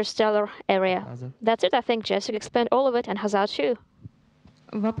 interstellar area. That's it. I think Jessica explained all of it, and Hazar too.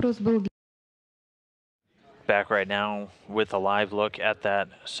 Back right now with a live look at that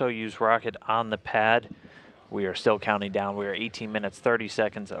Soyuz rocket on the pad. We are still counting down. We are 18 minutes, 30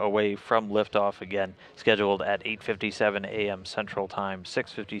 seconds away from liftoff again, scheduled at 8:57 a.m. Central Time,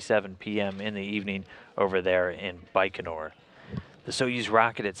 6:57 p.m. in the evening over there in Baikonur. The Soyuz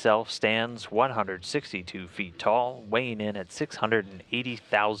rocket itself stands 162 feet tall, weighing in at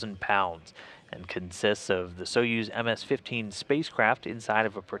 680,000 pounds, and consists of the Soyuz MS-15 spacecraft inside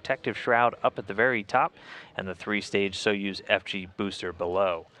of a protective shroud up at the very top, and the 3-stage Soyuz FG booster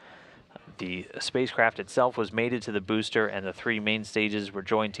below. The spacecraft itself was mated to the booster, and the 3 main stages were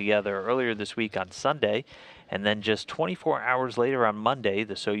joined together earlier this week on Sunday. And then just 24 hours later on Monday,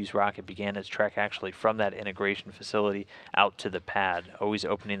 the Soyuz rocket began its trek actually from that integration facility out to the pad, always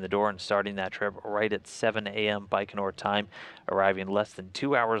opening the door and starting that trip right at 7 a.m. Baikonur time, arriving less than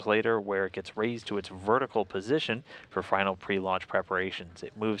 2 hours later where it gets raised to its vertical position for final pre-launch preparations.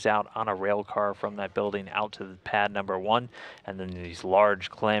 It moves out on a rail car from that building out to the pad number 1, and then these large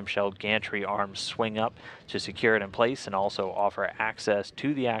clamshell gantry arms swing up to secure it in place and also offer access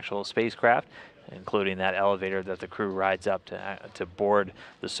to the actual spacecraft, including that elevator that the crew rides up to board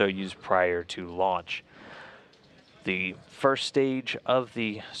the Soyuz prior to launch. The first stage of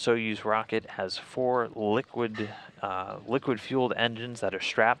the Soyuz rocket has 4 liquid-fueled engines that are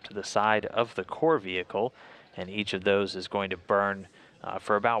strapped to the side of the core vehicle, and each of those is going to burn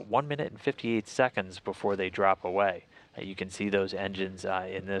for about 1 minute and 58 seconds before they drop away. You can see those engines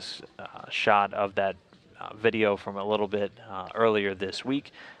in this shot of that video from a little bit earlier this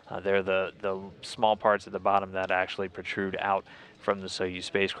week. They're the small parts at the bottom that actually protrude out from the Soyuz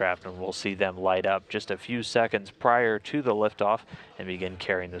spacecraft, and we'll see them light up just a few seconds prior to the liftoff and begin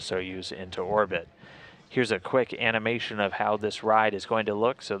carrying the Soyuz into orbit. Here's a quick animation of how this ride is going to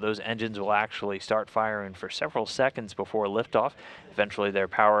look. So those engines will actually start firing for several seconds before liftoff. Eventually their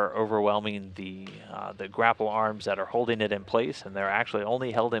power overwhelming the grapple arms that are holding it in place, and they're actually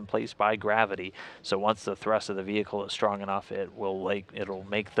only held in place by gravity. So once the thrust of the vehicle is strong enough, it'll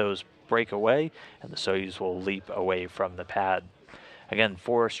make those break away, and the Soyuz will leap away from the pad. Again,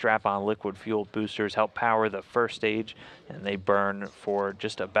 4 strap-on liquid-fueled boosters help power the first stage, and they burn for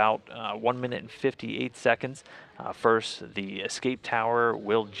just about 1 minute and 58 seconds. First, the escape tower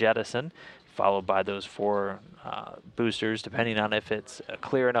will jettison, followed by those 4 boosters. Depending on if it's a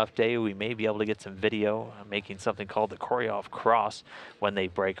clear enough day, we may be able to get some video making something called the Koryov cross when they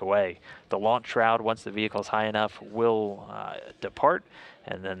break away. The launch shroud, once the vehicle is high enough, will depart,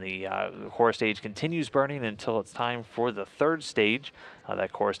 and then the core stage continues burning until it's time for the third stage.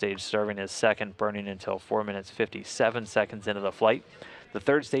 That core stage serving as second, burning until 4 minutes 57 seconds into the flight. The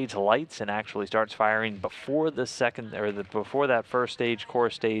third stage lights and actually starts firing before the second, or before that first stage, core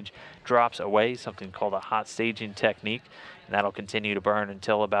stage, drops away, something called a hot staging technique, and that'll continue to burn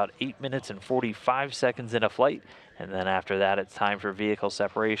until about 8 minutes and 45 seconds into flight. And then after that, it's time for vehicle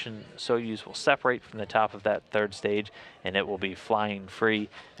separation. Soyuz will separate from the top of that third stage, and it will be flying free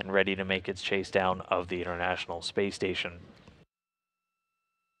and ready to make its chase down of the International Space Station.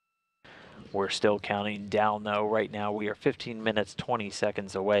 We're still counting down, though. Right now, we are 15 minutes, 20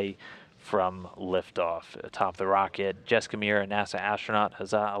 seconds away from liftoff. Atop the rocket, Jessica Meir, a NASA astronaut,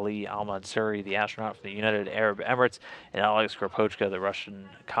 Hazza Ali Almansoori, the astronaut from the United Arab Emirates, and Alex Skripochka, the Russian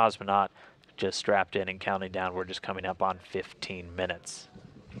cosmonaut, just strapped in and counting down. We're just coming up on 15 minutes.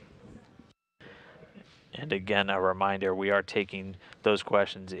 And again, a reminder, we are taking those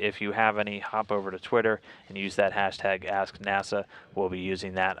questions. If you have any, hop over to Twitter and use that hashtag AskNASA. We'll be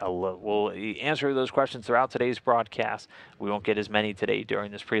using that. We'll answer those questions throughout today's broadcast. We won't get as many today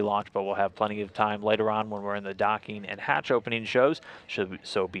during this pre-launch, but we'll have plenty of time later on when we're in the docking and hatch opening shows.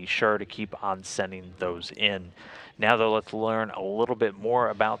 So be sure to keep on sending those in. Now, though, let's learn a little bit more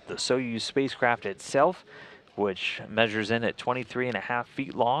about the Soyuz spacecraft itself, which measures in at 23.5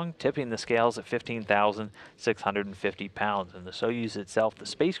 feet long, tipping the scales at 15,650 pounds. And the Soyuz itself, the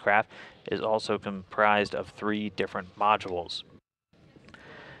spacecraft, is also comprised of 3 different modules.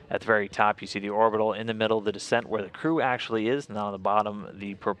 At the very top, you see the orbital. In the middle, the descent, where the crew actually is, and on the bottom,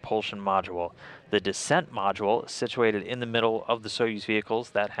 the propulsion module. The descent module is situated in the middle of the Soyuz vehicles.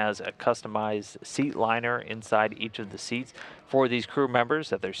 That has a customized seat liner inside each of the seats for these crew members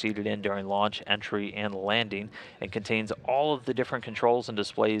that they're seated in during launch, entry, and landing, and contains all of the different controls and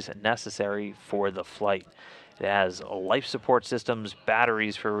displays necessary for the flight. It has life support systems,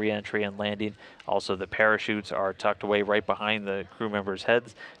 batteries for re-entry and landing. Also, the parachutes are tucked away right behind the crew members'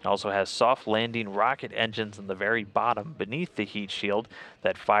 heads. It also has soft landing rocket engines on the very bottom beneath the heat shield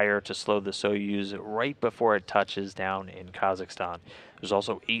that fire to slow the Soyuz right before it touches down in Kazakhstan. There's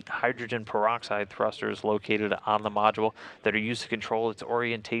also 8 hydrogen peroxide thrusters located on the module that are used to control its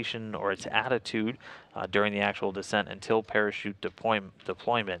orientation or its attitude during the actual descent until parachute deployment.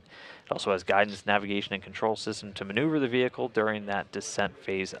 It also has guidance, navigation, and control system to maneuver the vehicle during that descent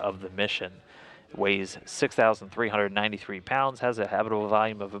phase of the mission. It weighs 6,393 pounds, has a habitable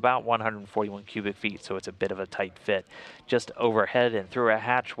volume of about 141 cubic feet, so it's a bit of a tight fit. Just overhead and through a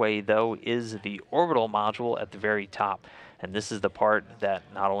hatchway, though, is the orbital module at the very top. And this is the part that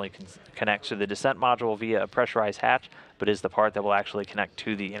not only connects to the descent module via a pressurized hatch, but is the part that will actually connect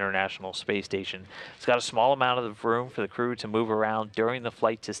to the International Space Station. It's got a small amount of room for the crew to move around during the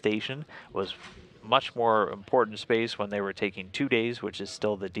flight to station. It was much more important space when they were taking 2 days, which is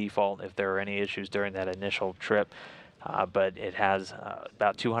still the default if there are any issues during that initial trip. But it has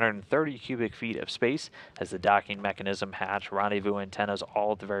about 230 cubic feet of space, has the docking mechanism, hatch, rendezvous antennas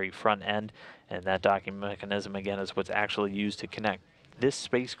all at the very front end, and that docking mechanism again is what's actually used to connect this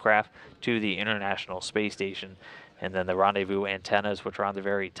spacecraft to the International Space Station. And then the rendezvous antennas, which are on the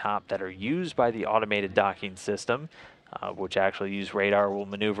very top, that are used by the automated docking system, which actually use radar, will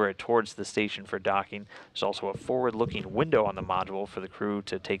maneuver it towards the station for docking. There's also a forward-looking window on the module for the crew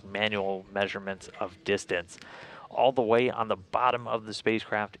to take manual measurements of distance. All the way on the bottom of the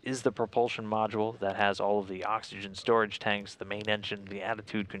spacecraft is the propulsion module that has all of the oxygen storage tanks, the main engine, the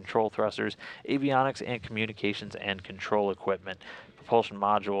attitude control thrusters, avionics, and communications and control equipment. Propulsion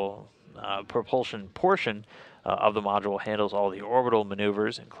portion of the module handles all the orbital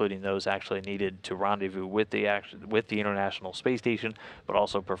maneuvers, including those actually needed to rendezvous with the International Space Station, but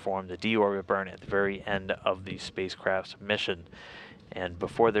also perform the deorbit burn at the very end of the spacecraft's mission. And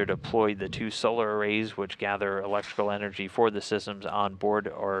before they're deployed, the 2 solar arrays, which gather electrical energy for the systems on board,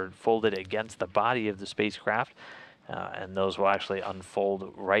 are folded against the body of the spacecraft, and those will actually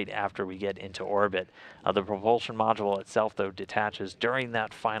unfold right after we get into orbit. The propulsion module itself, though, detaches during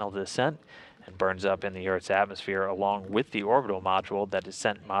that final descent and burns up in the Earth's atmosphere along with the orbital module, that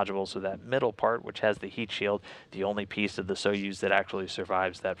descent module, so that middle part, which has the heat shield, the only piece of the Soyuz that actually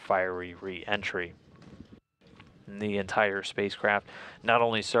survives that fiery re-entry. The entire spacecraft, not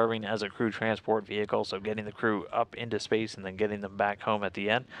only serving as a crew transport vehicle, so getting the crew up into space and then getting them back home at the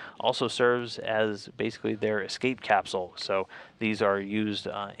end, also serves as basically their escape capsule. So these are used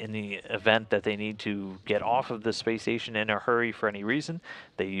in the event that they need to get off of the space station in a hurry for any reason.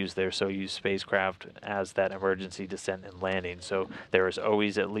 They use their Soyuz spacecraft as that emergency descent and landing. So there is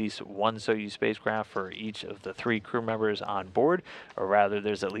always at least 1 Soyuz spacecraft for each of the 3 crew members on board, or rather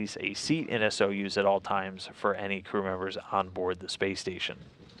there's at least a seat in a Soyuz at all times for any crew members on board the space station.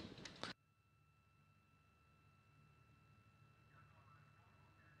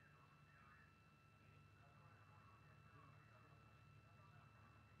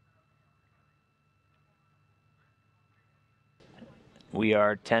 We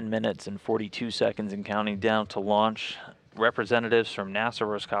are 10 minutes and 42 seconds and counting down to launch. Representatives from NASA,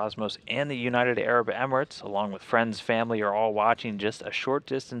 Roscosmos, and the United Arab Emirates, along with friends, family, are all watching just a short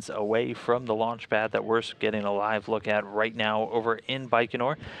distance away from the launch pad that we're getting a live look at right now over in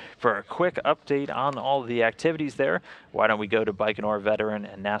Baikonur. For a quick update on all of the activities there, why don't we go to Baikonur veteran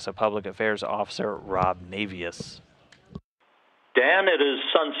and NASA Public Affairs Officer Rob Navius. Dan, it is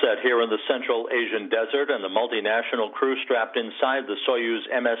sunset here in the Central Asian desert, and the multinational crew strapped inside the Soyuz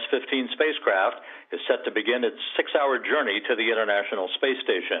MS-15 spacecraft is set to begin its 6-hour journey to the International Space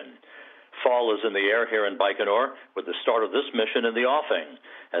Station. Fall is in the air here in Baikonur, with the start of this mission in the offing,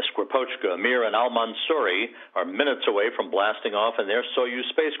 as Skripochka, Meir, and Almansoori are minutes away from blasting off in their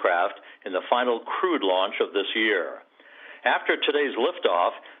Soyuz spacecraft in the final crewed launch of this year. After today's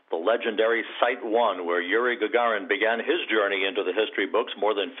liftoff, the legendary Site 1, where Yuri Gagarin began his journey into the history books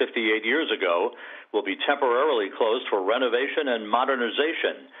more than 58 years ago, will be temporarily closed for renovation and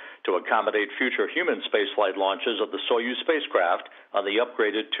modernization to accommodate future human spaceflight launches of the Soyuz spacecraft on the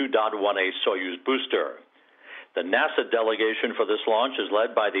upgraded 2.1A Soyuz booster. The NASA delegation for this launch is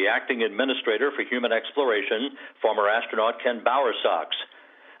led by the acting administrator for human exploration, former astronaut Ken Bowersox.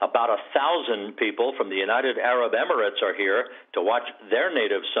 About 1,000 people from the United Arab Emirates are here to watch their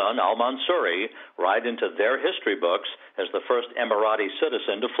native son, Almansoori, ride into their history books as the first Emirati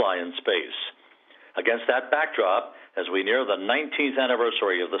citizen to fly in space. Against that backdrop, as we near the 19th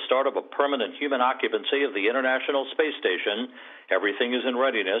anniversary of the start of a permanent human occupancy of the International Space Station, everything is in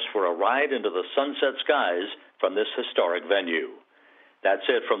readiness for a ride into the sunset skies from this historic venue. That's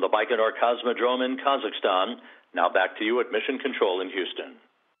it from the Baikonur Cosmodrome in Kazakhstan. Now back to you at Mission Control in Houston.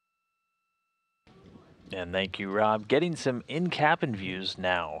 And thank you, Rob. Getting some in-cabin views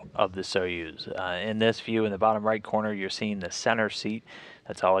now of the Soyuz. In this view, in the bottom right corner, you're seeing the center seat.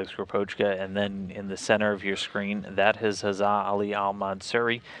 That's Oleg Skripochka. And then in the center of your screen, that is Hazza Ali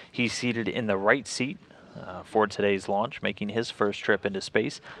Almansoori. He's seated in the right seat for today's launch, making his first trip into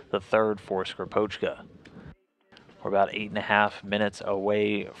space, the third for Skripochka. We're about 8.5 minutes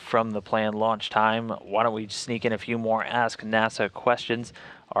away from the planned launch time. Why don't we sneak in a few more Ask NASA questions?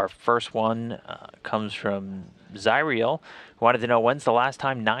 Our first one comes from Zyriel, who wanted to know, when's the last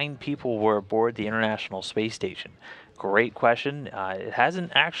time 9 people were aboard the International Space Station? Great question. It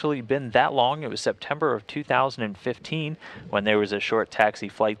hasn't actually been that long. It was September of 2015 when there was a short taxi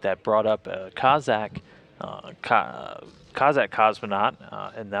flight that brought up a Kazakh Kazakh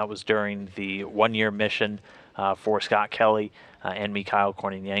cosmonaut, and that was during the one-year mission for Scott Kelly and Mikhail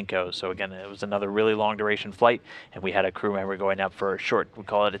Kornienko. So again, it was another really long-duration flight, and we had a crew member going up for a short, we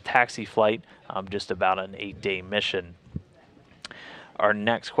call it a taxi flight, just about an 8-day mission. Our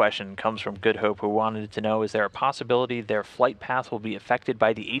next question comes from Good Hope, who wanted to know, is there a possibility their flight path will be affected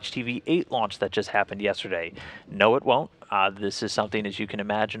by the HTV-8 launch that just happened yesterday? No, it won't. This is something, as you can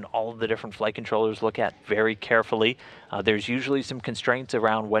imagine, all of the different flight controllers look at very carefully. There's usually some constraints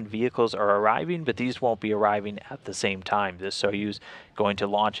around when vehicles are arriving, but these won't be arriving at the same time. This Soyuz going to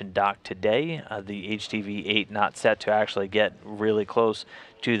launch and dock today. The HTV-8 not set to actually get really close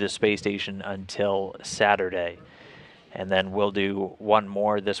to the space station until Saturday. And then we'll do one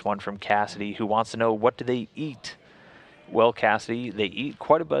more, this one from Cassidy, who wants to know, what do they eat? Well, Cassidy, they eat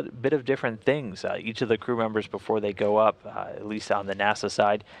quite a bit of different things. Each of the crew members, before they go up, at least on the NASA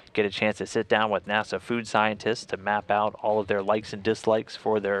side, get a chance to sit down with NASA food scientists to map out all of their likes and dislikes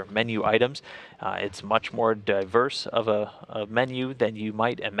for their menu items. It's much more diverse of a menu than you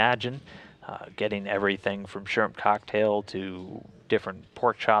might imagine, getting everything from shrimp cocktail to different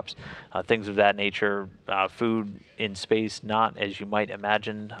pork chops, things of that nature. Food in space, not as you might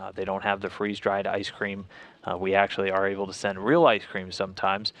imagine. They don't have the freeze-dried ice cream. We actually are able to send real ice cream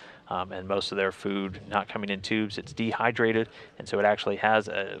sometimes, and most of their food not coming in tubes. It's dehydrated, and so it actually has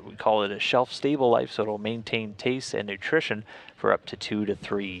we call it a shelf-stable life, so it'll maintain taste and nutrition for up to 2 to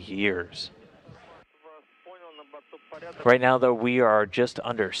 3 years. Right now, though, we are just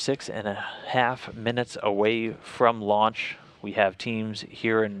under 6.5 minutes away from launch. We have teams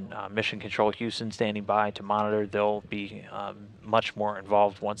here in Mission Control Houston standing by to monitor. They'll be much more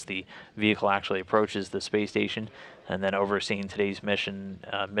involved once the vehicle actually approaches the space station, and then overseeing today's mission,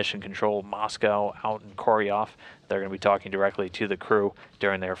 Mission Control Moscow out in Koryov. They're going to be talking directly to the crew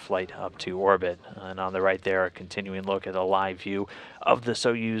during their flight up to orbit. And on the right there, a continuing look at a live view of the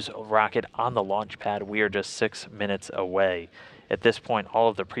Soyuz rocket on the launch pad. We are just 6 minutes away. At this point, all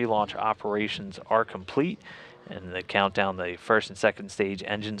of the pre-launch operations are complete. And the countdown, the first and second stage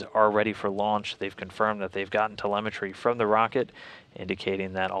engines are ready for launch. They've confirmed that they've gotten telemetry from the rocket,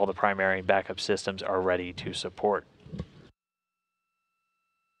 indicating that all the primary and backup systems are ready to support.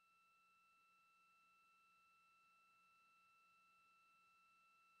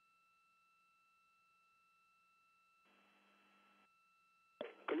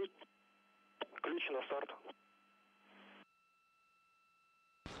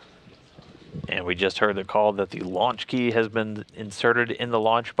 And we just heard the call that the launch key has been inserted in the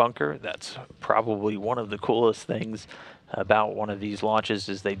launch bunker. That's probably one of the coolest things about one of these launches,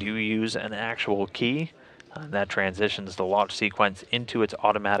 is they do use an actual key, and that transitions the launch sequence into its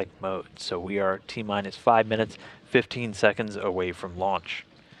automatic mode. So we are T-minus 5 minutes, 15 seconds away from launch.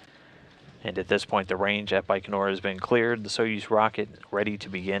 And at this point, the range at Baikonur has been cleared. The Soyuz rocket ready to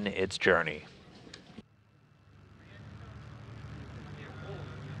begin its journey.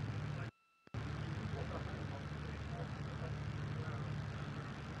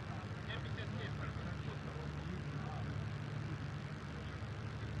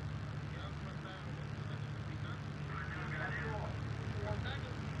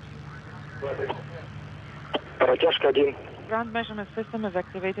 Ground measurement system is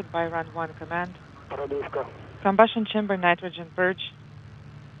activated by Round 1 command. Combustion chamber nitrogen purge.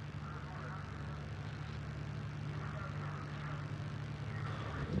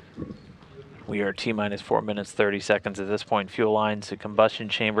 We are T-minus 4 minutes, 30 seconds at this point. Fuel lines, the combustion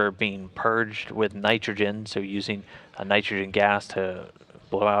chamber being purged with nitrogen, so using a nitrogen gas to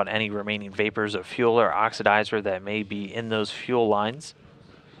blow out any remaining vapors of fuel or oxidizer that may be in those fuel lines.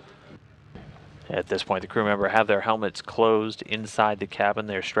 At this point, the crew member have their helmets closed inside the cabin.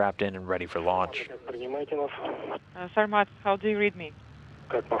 They're strapped in and ready for launch. Sarmat, how do you read me?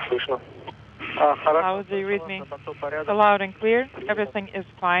 How do you read me? So loud and clear. Everything is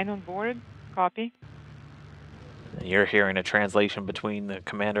fine on board. Copy. You're hearing a translation between the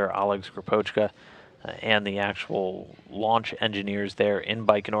commander, Oleg Skripochka, and the actual launch engineers there in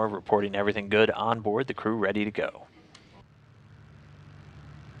Baikonur, reporting everything good on board, the crew ready to go.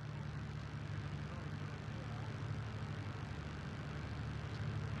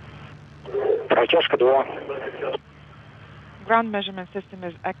 Ground measurement system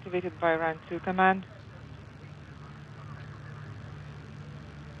is activated by Round 2 command.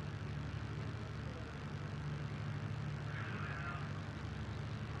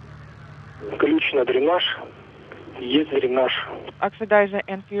 Oxidizer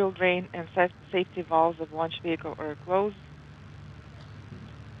and fuel drain and safety valves of launch vehicle are closed.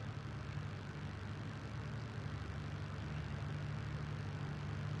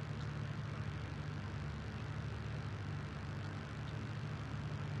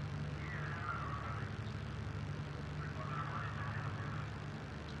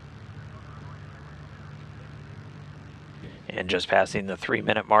 And just passing the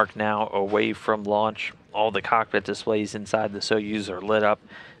 3-minute mark now away from launch. All the cockpit displays inside the Soyuz are lit up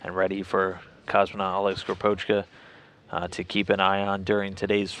and ready for cosmonaut Oleg Skripochka to keep an eye on during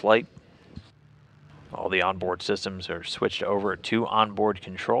today's flight. All the onboard systems are switched over to onboard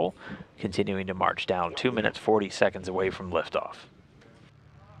control, continuing to march down 2 minutes 40 seconds away from liftoff.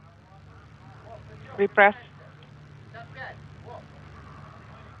 Repress.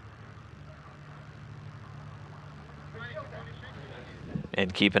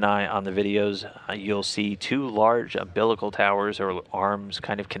 And keep an eye on the videos. You'll see 2 large umbilical towers or arms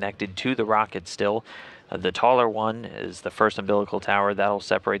kind of connected to the rocket still. The taller one is the first umbilical tower. That'll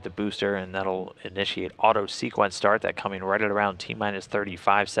separate the booster and that'll initiate auto sequence start. That coming right at around T-minus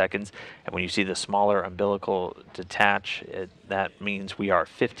 35 seconds. And when you see the smaller umbilical detach, that means we are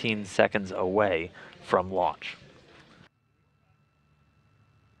 15 seconds away from launch.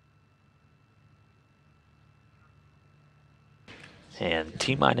 And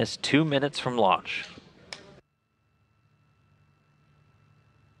T-minus 2 minutes from launch.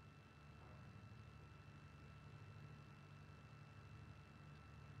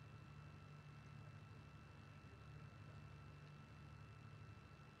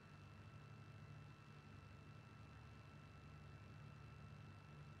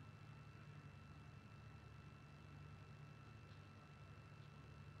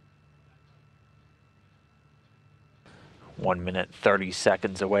 One minute 30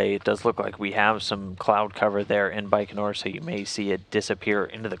 seconds away. It does look like we have some cloud cover there in Baikonur, so you may see it disappear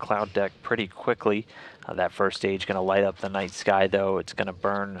into the cloud deck pretty quickly. That first stage going to light up the night sky, though. It's going to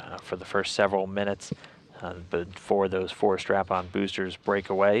burn for the first several minutes before those 4 strap-on boosters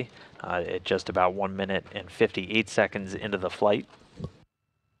break away at just about 1 minute and 58 seconds into the flight.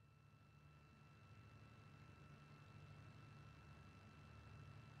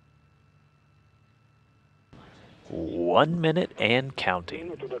 One minute and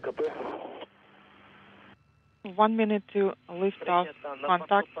counting. 1 minute to liftoff.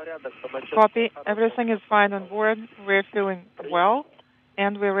 Contact. Copy. Everything is fine on board. We're feeling well,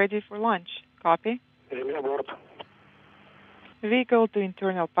 and we're ready for launch. Copy. Vehicle to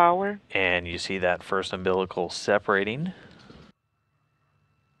internal power. And you see that first umbilical separating.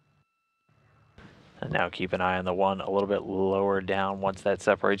 And now keep an eye on the one a little bit lower down. Once that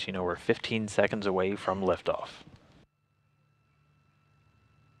separates, you know we're 15 seconds away from liftoff.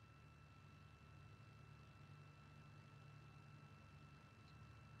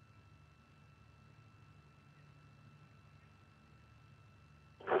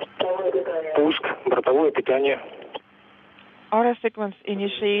 Auto sequence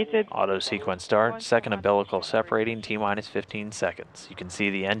initiated. Auto sequence start. Second umbilical separating. T-minus 15 seconds. You can see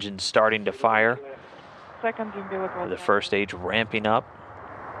the engine starting to fire. Second umbilical. The first stage ramping up.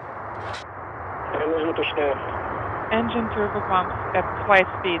 Engine turbo pumps at flight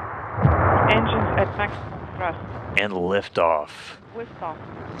speed. Engines at maximum thrust. And liftoff. Liftoff.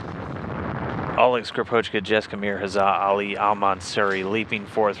 Oleg Skripochka, Jessica Meir, Hazza Ali, Almansoori leaping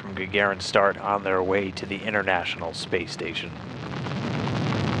forth from Gagarin start on their way to the International Space Station.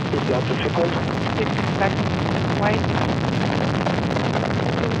 60 seconds at flight.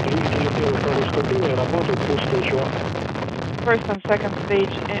 First and second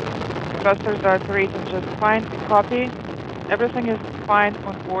stage thrusters are operating just fine. Copy. Everything is fine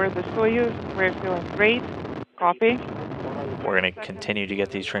on board the Soyuz. We're feeling great. Copy. We're going to continue to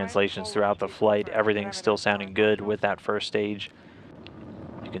get these translations throughout the flight. Everything's still sounding good with that first stage.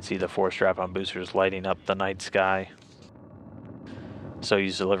 You can see the 4 strap-on boosters lighting up the night sky.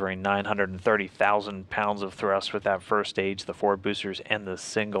 Soyuz delivering 930,000 pounds of thrust with that first stage, the 4 boosters and the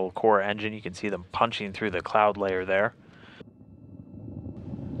single core engine. You can see them punching through the cloud layer there.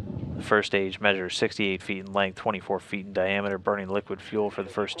 The first stage measures 68 feet in length, 24 feet in diameter, burning liquid fuel for the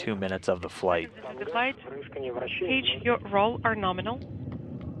first 2 minutes of the flight. The flight. Pitch, your roll are nominal.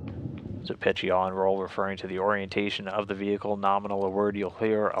 So pitch, yaw, and roll referring to the orientation of the vehicle. Nominal, a word you'll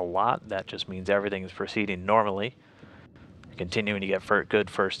hear a lot. That just means everything is proceeding normally. Continuing to get good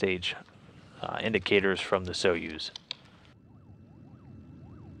first stage indicators from the Soyuz.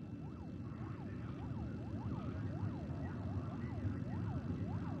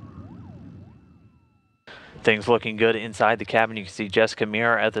 Things looking good inside the cabin. You can see Jessica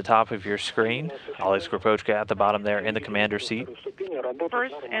Meir at the top of your screen. Oleg Skripochka at the bottom there in the commander seat.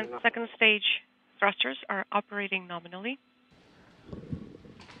 First and second stage thrusters are operating nominally.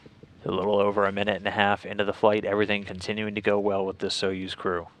 A little over a minute and a half into the flight, everything continuing to go well with the Soyuz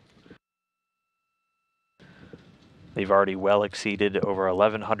crew. They've already well exceeded over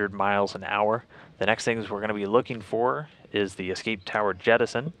 1,100 miles an hour. The next things we're going to be looking for is the escape tower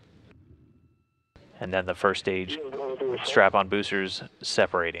jettison. And then the first stage strap-on boosters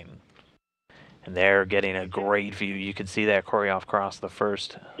separating. And they're getting a great view. You can see that choreograph across the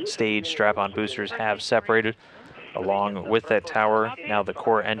first stage. Strap-on boosters have separated along with that tower. Now the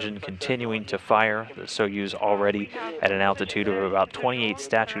core engine continuing to fire. The Soyuz already at an altitude of about 28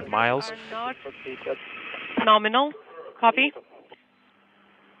 statute miles. Nominal. Copy.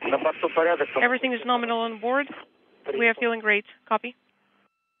 Everything is nominal on board. We are feeling great. Copy.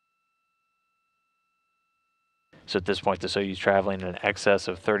 So at this point, the Soyuz traveling in excess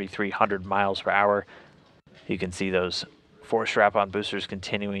of 3,300 miles per hour. You can see those 4 strap-on boosters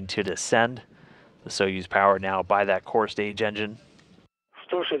continuing to descend. The Soyuz powered now by that core stage engine.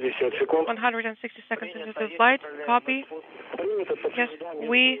 160 seconds into the flight. Copy. Yes,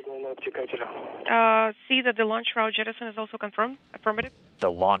 we see that the launch shroud jettison is also confirmed. Affirmative.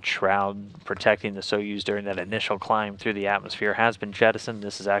 The launch shroud protecting the Soyuz during that initial climb through the atmosphere has been jettisoned.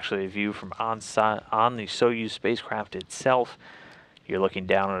 This is actually a view from on the Soyuz spacecraft itself. You're looking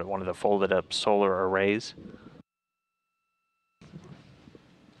down at one of the folded up solar arrays.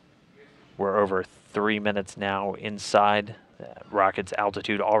 We're over 3 minutes now inside. The rocket's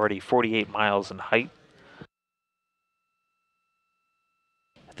altitude already 48 miles in height.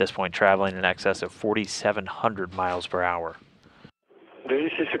 At this point, traveling in excess of 4,700 miles per hour.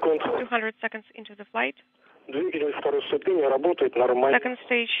 200 seconds into the flight. Second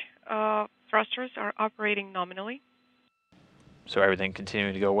stage thrusters are operating nominally. So everything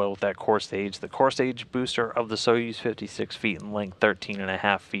continuing to go well with that core stage. The core stage booster of the Soyuz, 56 feet in length,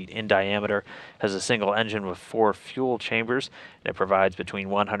 13.5 feet in diameter, has a single engine with 4 fuel chambers. And it provides between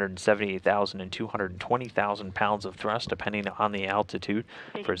 178,000 and 220,000 pounds of thrust, depending on the altitude,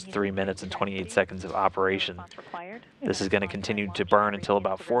 for its 3 minutes and 28 seconds of operation. This is going to continue to burn until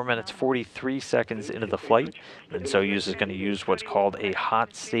about 4 minutes 43 seconds into the flight. Then Soyuz is going to use what's called a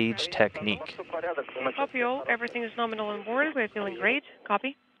hot stage technique. Copy all. Everything is nominal on board. We're feeling great.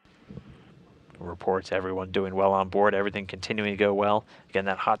 Copy. Reports everyone doing well on board, everything continuing to go well. Again,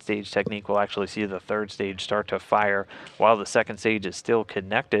 that hot stage technique will actually see the third stage start to fire while the second stage is still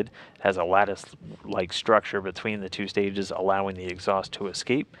connected. It has a lattice-like structure between the two stages, allowing the exhaust to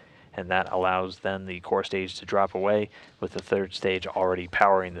escape, and that allows then the core stage to drop away, with the third stage already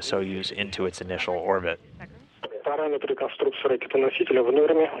powering the Soyuz into its initial orbit. The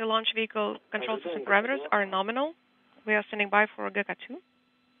launch vehicle control system parameters are nominal. We are standing by for GK2.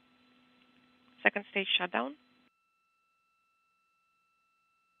 Second stage shutdown.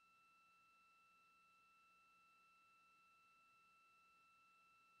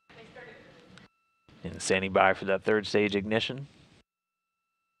 And standing by for that third stage ignition.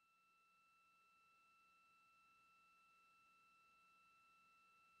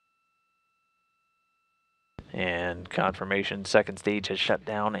 And confirmation, second stage has shut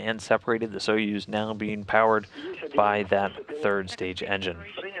down and separated. The Soyuz now being powered by that third stage engine.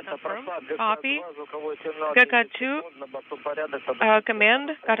 Copy. GK2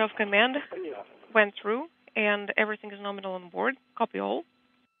 command, cutoff command went through, and everything is nominal on board. Copy all.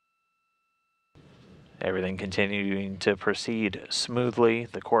 Everything continuing to proceed smoothly.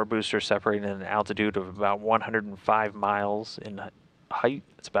 The core booster separating at an altitude of about 105 miles in height.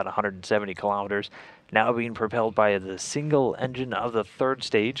 It's about 170 kilometers. Now being propelled by the single engine of the third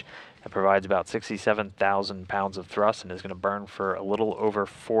stage. It provides about 67,000 pounds of thrust and is going to burn for a little over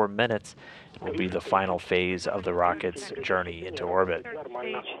 4 minutes. It will be the final phase of the rocket's journey into orbit. Third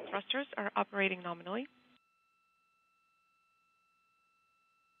stage thrusters are operating nominally.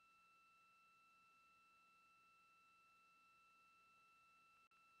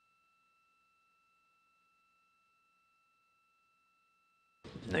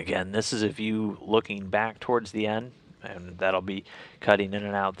 And again, this is a view looking back towards the end, and that'll be cutting in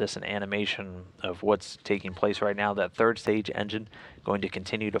and out this an animation of what's taking place right now. That third stage engine going to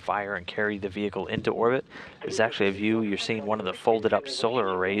continue to fire and carry the vehicle into orbit. This is actually a view you're seeing one of the folded up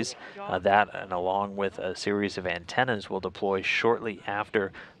solar arrays. That, and along with a series of antennas, will deploy shortly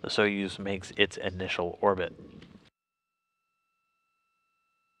after the Soyuz makes its initial orbit.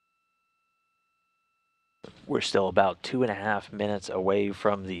 We're still about 2.5 minutes away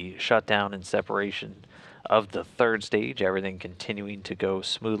from the shutdown and separation of the third stage. Everything continuing to go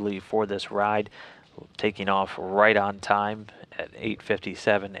smoothly for this ride, taking off right on time at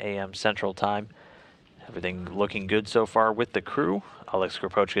 8:57 a.m. Central Time. Everything looking good so far with the crew. Alex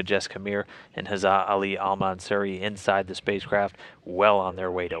Skripochka, Jessica Meir, and Hazza Ali Almansoori inside the spacecraft, well on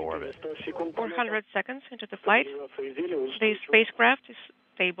their way to orbit. 400 seconds into the flight. The spacecraft is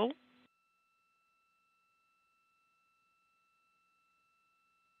stable.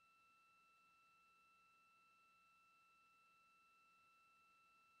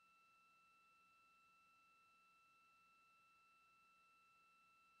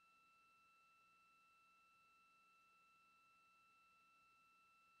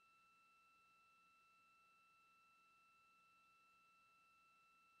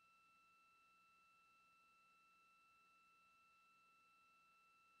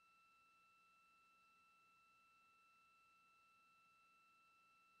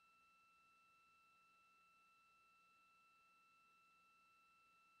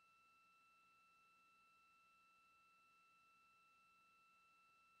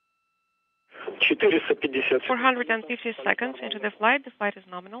 450 seconds into the flight. The flight is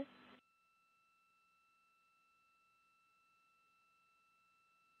nominal.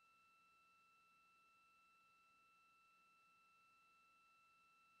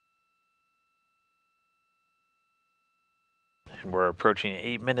 And we're approaching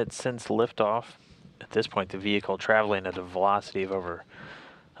 8 minutes since liftoff. At this point, the vehicle traveling at a velocity of over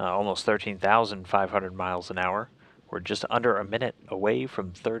almost 13,500 miles an hour. We're just under a minute away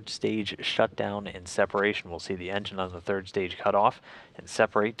from third stage shutdown and separation. We'll see the engine on the third stage cut off and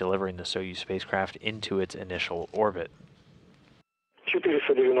separate, delivering the Soyuz spacecraft into its initial orbit.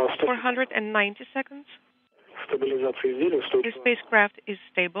 490 seconds. The spacecraft is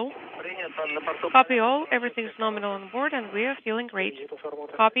stable. Copy all. Everything is nominal on board, and we are feeling great.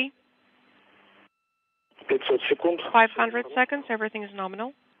 Copy. 500 seconds. Everything is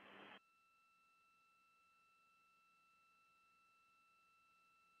nominal.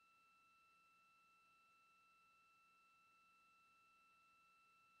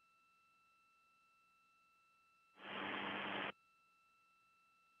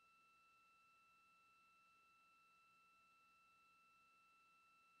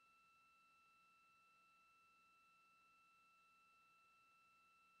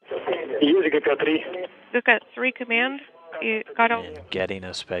 GK3 command. Got off. And getting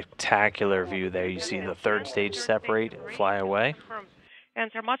a spectacular view there. You see the third stage separate and fly away.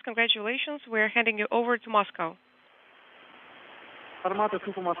 And Sarmat, congratulations. We're handing you over to Moscow.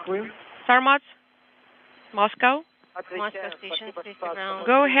 Sarmat, Moscow. Moscow station, please to ground.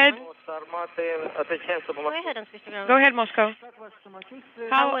 Go ahead. Go ahead and please to ground. Go ahead, Moscow.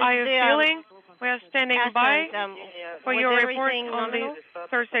 How are you feeling? We are standing by for your report on the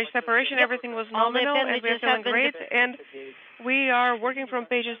third stage separation. Everything was nominal, and we are feeling great. And we are working from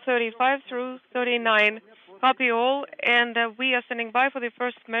pages 35 through 39. Copy all, and we are standing by for the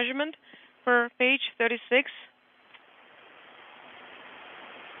first measurement for page 36.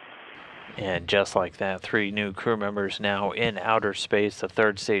 And just like that, 3 new crew members now in outer space, the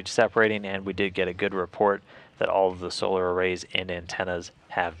third stage separating, and we did get a good report that all of the solar arrays and antennas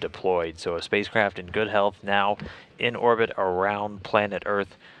have deployed. So a spacecraft in good health now in orbit around planet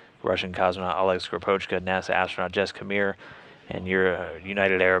Earth. Russian cosmonaut Oleg Skripochka, NASA astronaut Jessica Meir, and your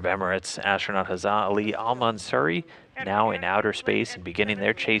United Arab Emirates astronaut Hazza Ali Almansoori now in outer space and beginning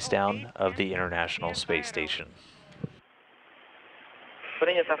their chase down of the International Space Station.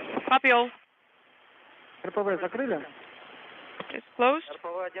 Copy all. It's closed.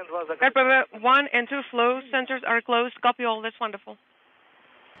 RPV 1 and 2 flow sensors are closed. Copy all. That's wonderful.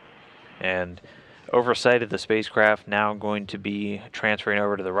 And oversight of the spacecraft now going to be transferring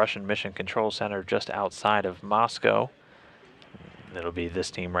over to the Russian Mission Control Center just outside of Moscow. It'll be this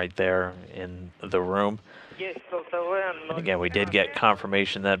team right there in the room. And again, we did get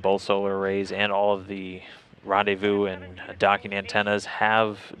confirmation that both solar arrays and all of the rendezvous and docking antennas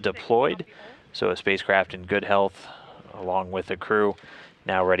have deployed. So a spacecraft in good health, along with the crew,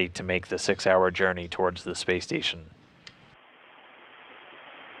 now ready to make the 6-hour journey towards the space station.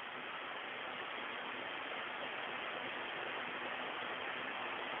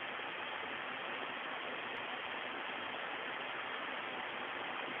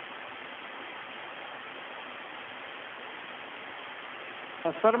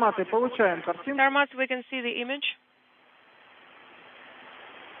 Sarmat, we can see the image.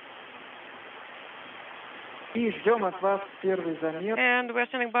 And we're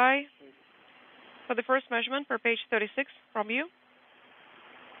standing by for the first measurement per page 36 from you.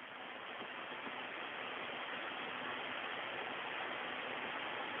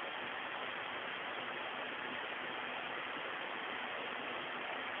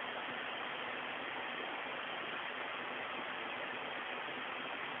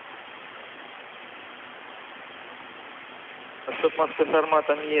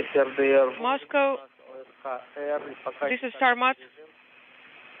 Moscow, this is Sarmat.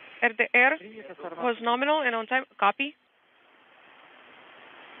 RDR was nominal and on time. Copy.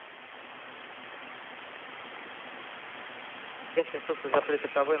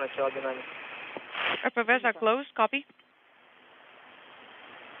 RPVs are closed. Copy.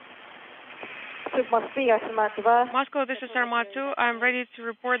 Moscow, this is Sarmat 2. I'm ready to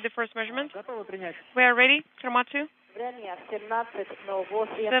report the first measurement. We are ready, Sarmat 2.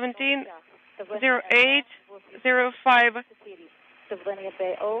 17:08:05.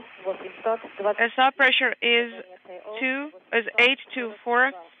 SA pressure is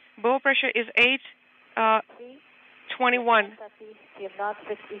 824. Bow pressure is 821.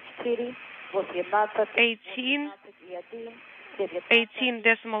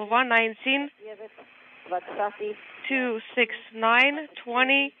 18.119. 269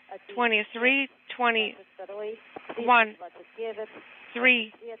 20 23 21,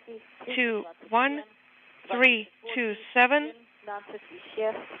 3, 2, 1, 3, 2, 7,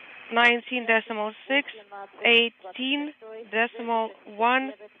 19.6,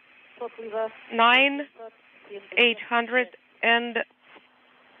 18.1, 9, 800, and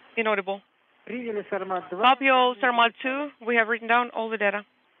inaudible. Copy all Sarmat 2. We have written down all the data.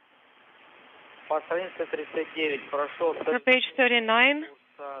 For page 39,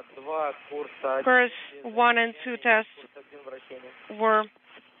 course 1 and 2 tests were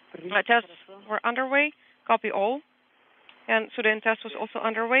underway. Copy all. And Sudan test was also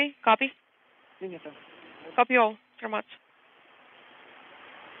underway. Copy. Copy all. Sarmat.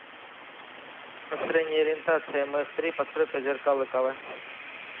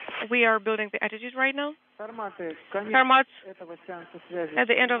 We are building the attitude right now. Sarmat, at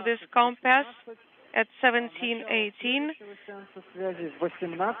the end of this compass, at 17:18,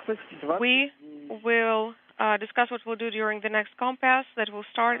 we will discuss what we'll do during the next compass that will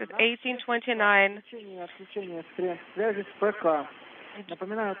start at 18:29.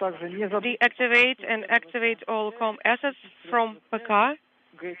 Deactivate and activate all COM assets from PK.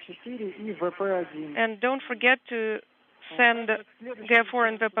 And don't forget to send G4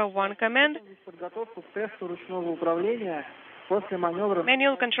 and VP1 command.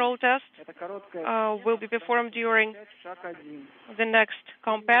 Manual control test will be performed during the next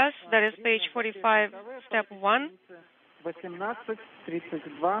compass, that is page 45, step 1.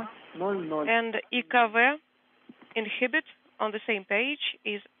 And IKV inhibit on the same page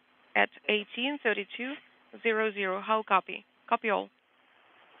is at 18:32:00. How copy? Copy all.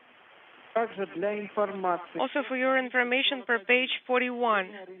 Also, for your information, per page 41,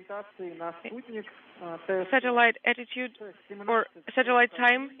 satellite attitude or satellite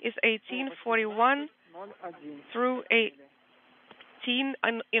time is 18:41 through 18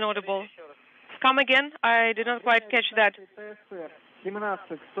 inaudible. Come again? I did not quite catch that.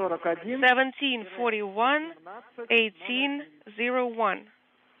 17:41, 18:01.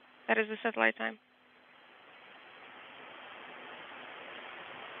 That is the satellite time.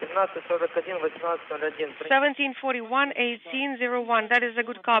 17:41, 18:01. That is a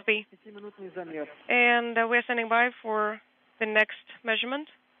good copy. And we're standing by for the next measurement.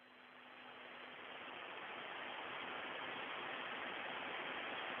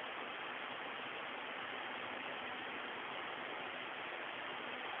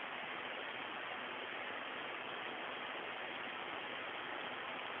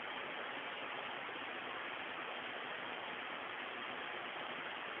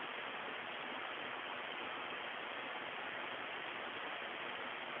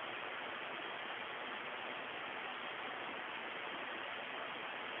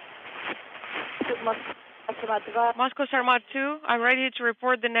 Moscow Sarmat 2, I'm ready to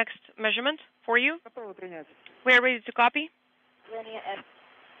report the next measurement for you. We are ready to copy.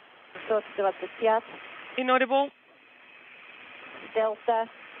 Inaudible. Delta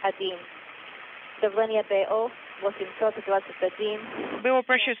 1. Давление ПО 821. BO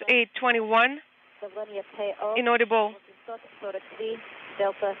pressure is 821. Давление ПО Inaudible. 843.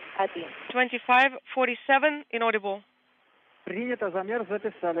 Delta 1. 2547. Inaudible. Принято, замер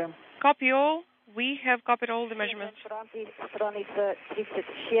записали. Copy all. We have copied all the measurements.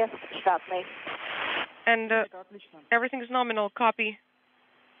 And everything is nominal. Copy.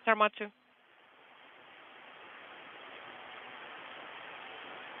 Sarmat 2.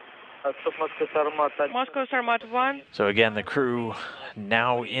 Moscow Sarmat 1. So again, the crew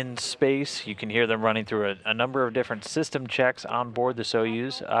now in space. You can hear them running through a number of different system checks on board the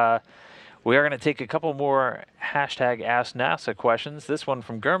Soyuz. We are going to take a couple more hashtag Ask NASA questions. This one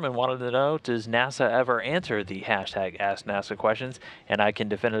from German wanted to know, does NASA ever answer the hashtag Ask NASA questions? And I can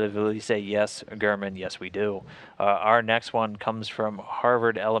definitively say yes, German, yes we do. Our next one comes from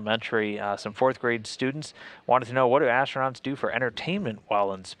Harvard Elementary. Some 4th grade students wanted to know, what do astronauts do for entertainment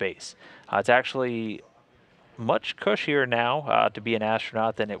while in space? It's actually much cushier now to be an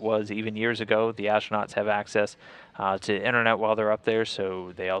astronaut than it was even years ago. The astronauts have access to internet while they're up there,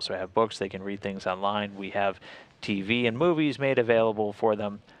 so they also have books. They can read things online. We have TV and movies made available for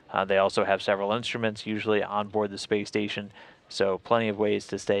them. They also have several instruments usually on board the space station, so plenty of ways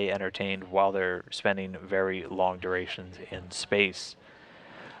to stay entertained while they're spending very long durations in space.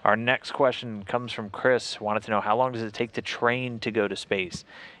 Our next question comes from Chris. Wanted to know, how long does it take to train to go to space?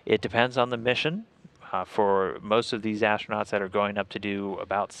 It depends on the mission. For most of these astronauts that are going up to do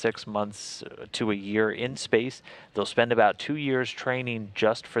about 6 months to a year in space, they'll spend about 2 years training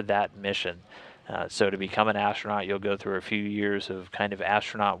just for that mission. So to become an astronaut, you'll go through a few years of kind of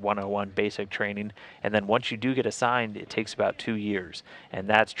astronaut 101 basic training, and then once you do get assigned, it takes about 2 years, and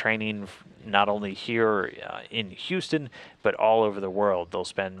that's training not only here in Houston, but all over the world. They'll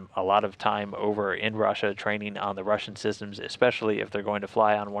spend a lot of time over in Russia training on the Russian systems, especially if they're going to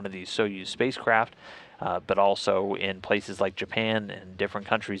fly on one of these Soyuz spacecraft, but also in places like Japan and different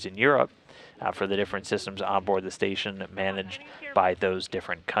countries in Europe for the different systems on board the station managed by those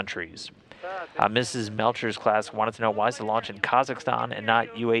different countries. Mrs. Melcher's class wanted to know, why is the launch in Kazakhstan and not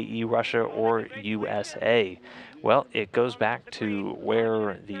UAE, Russia, or USA? Well, it goes back to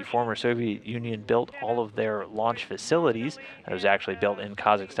where the former Soviet Union built all of their launch facilities. It was actually built in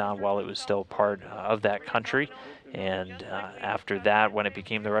Kazakhstan while it was still part of that country. And after that, when it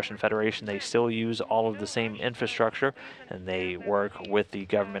became the Russian Federation, they still use all of the same infrastructure, and they work with the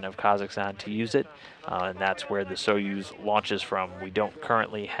government of Kazakhstan to use it. And that's where the Soyuz launches from. We don't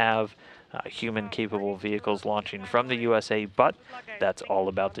currently have human-capable vehicles launching from the USA, but that's all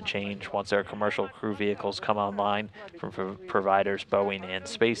about to change once our commercial crew vehicles come online from providers Boeing and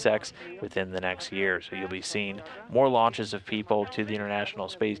SpaceX within the next year. So you'll be seeing more launches of people to the International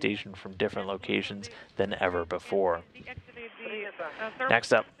Space Station from different locations than ever before.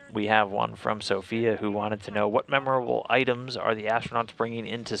 Next up, we have one from Sophia who wanted to know, what memorable items are the astronauts bringing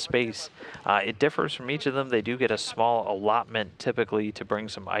into space? It differs from each of them. They do get a small allotment typically to bring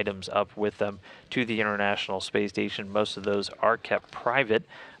some items up with them to the International Space Station. Most of those are kept private,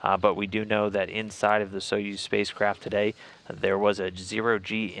 but we do know that inside of the Soyuz spacecraft today, there was a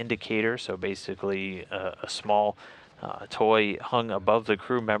zero-G indicator, so basically a small toy hung above the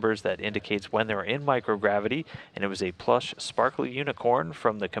crew members that indicates when they're in microgravity, and it was a plush, sparkly unicorn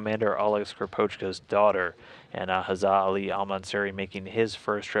from the Commander Oleg Skripochka's daughter. And Hazza Ali Almansoori, making his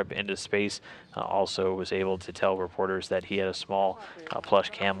first trip into space, also was able to tell reporters that he had a small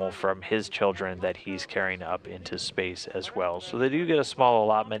plush camel from his children that he's carrying up into space as well. So they do get a small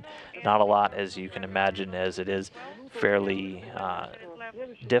allotment, not a lot as you can imagine, as it is fairly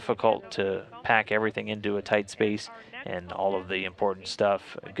difficult to pack everything into a tight space, and all of the important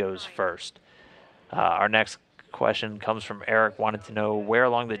stuff goes first. Our next question comes from Eric, wanted to know, where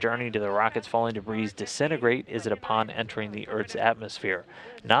along the journey do the rocket's falling debris disintegrate? Is it upon entering the Earth's atmosphere?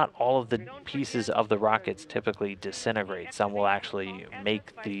 Not all of the pieces of the rockets typically disintegrate. Some will actually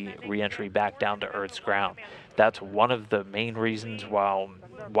make the re-entry back down to Earth's ground. That's one of the main reasons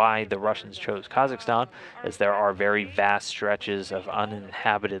why the Russians chose Kazakhstan, is there are very vast stretches of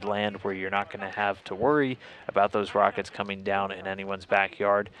uninhabited land where you're not going to have to worry about those rockets coming down in anyone's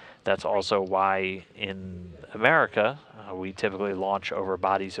backyard. That's also why in America we typically launch over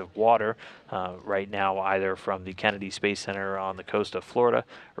bodies of water, right now either from the Kennedy Space Center on the coast of Florida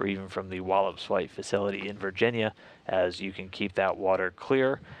or even from the Wallops Flight Facility in Virginia, as you can keep that water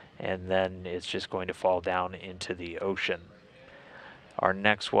clear, and then it's just going to fall down into the ocean. Our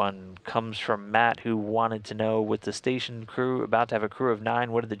next one comes from Matt, who wanted to know, with the station crew about to have a crew of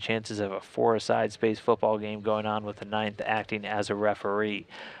 9, what are the chances of a 4-a-side space football game going on with the 9th acting as a referee?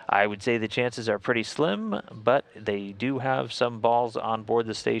 I would say the chances are pretty slim, but they do have some balls on board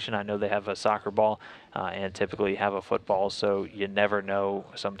the station. I know they have a soccer ball and typically have a football, so you never know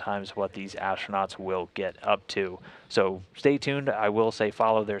sometimes what these astronauts will get up to. So stay tuned. I will say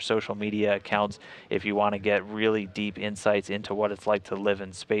follow their social media accounts if you want to get really deep insights into what it's like to live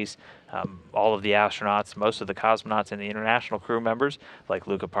in space. All of the astronauts, most of the cosmonauts and the international crew members, like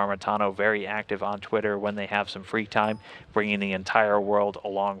Luca Parmitano, very active on Twitter when they have some free time, bringing the entire world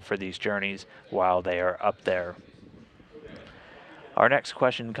along for these journeys while they are up there. Our next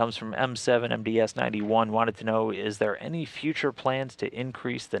question comes from M7MDS91, wanted to know, is there any future plans to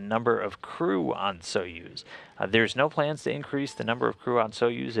increase the number of crew on Soyuz? There's no plans to increase the number of crew on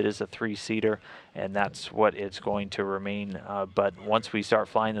Soyuz. It is a 3-seater, and that's what it's going to remain. But once we start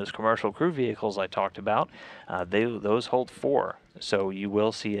flying those commercial crew vehicles I talked about, those hold 4. So you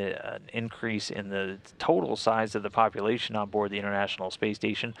will see an increase in the total size of the population on board the International Space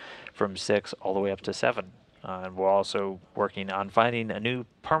Station from 6 all the way up to 7. And we're also working on finding a new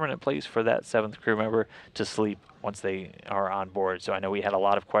permanent place for that 7th crew member to sleep once they are on board. So I know we had a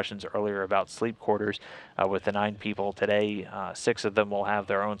lot of questions earlier about sleep quarters. With the 9 people today, 6 of them will have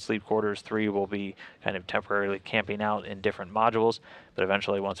their own sleep quarters. 3 will be kind of temporarily camping out in different modules. But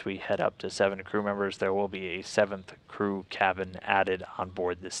eventually, once we head up to 7 crew members, there will be a 7th crew cabin added on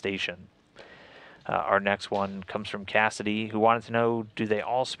board the station. Our next one comes from Cassidy, who wanted to know, do they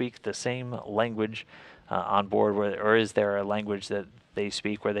all speak the same language on board, or is there a language that they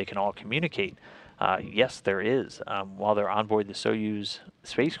speak where they can all communicate? Yes, there is. While they're on board the Soyuz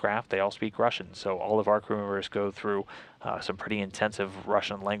spacecraft, they all speak Russian. So all of our crew members go through some pretty intensive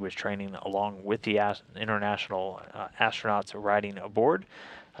Russian language training along with the international astronauts riding aboard.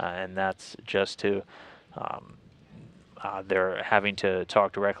 And that's just to they're having to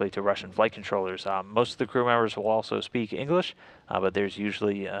talk directly to Russian flight controllers. Most of the crew members will also speak English, but there's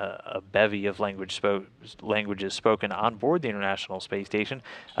usually a bevy of languages spoken on board the International Space Station.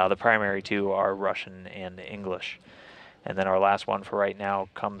 The primary two are Russian and English. And then our last one for right now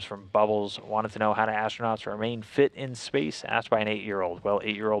comes from Bubbles. Wanted to know how do astronauts remain fit in space? Asked by an 8-year-old. Well,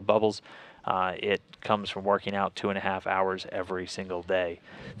 8-year-old Bubbles, it comes from working out 2.5 hours every single day.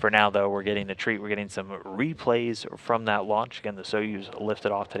 For now, though, we're getting a treat. We're getting some replays from that launch. Again, the Soyuz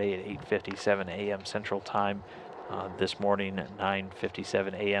lifted off today at 8:57 a.m. Central Time. This morning at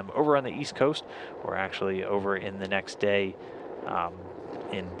 9:57 a.m. over on the East Coast. We're actually over in the next day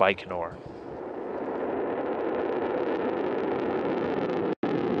in Baikonur.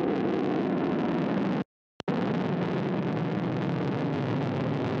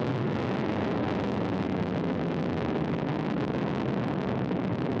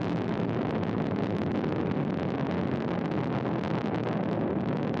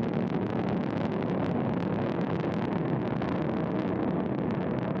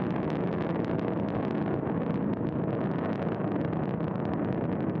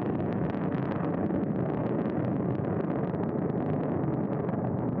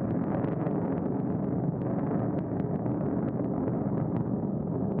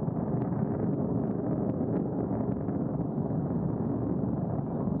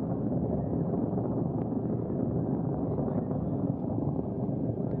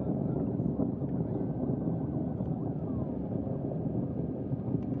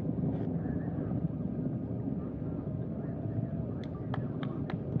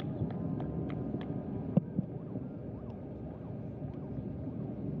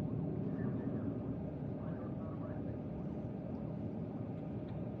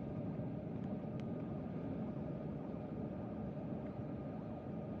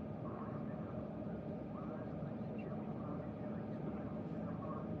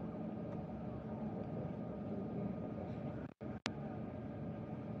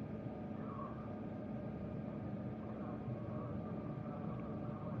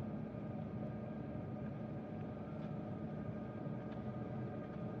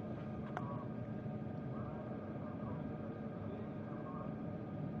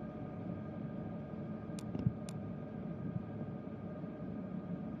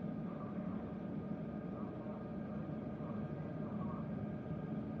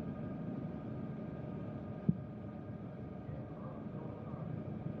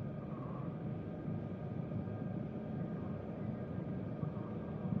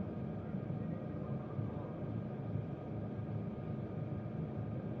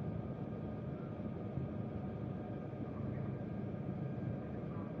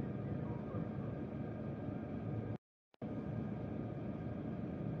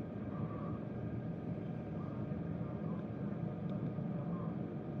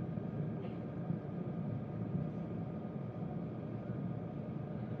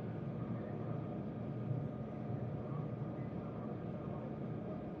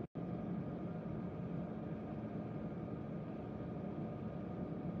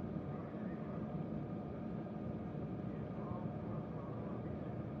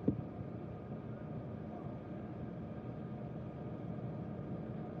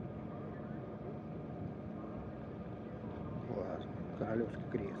 Королевский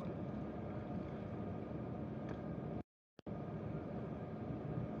крест.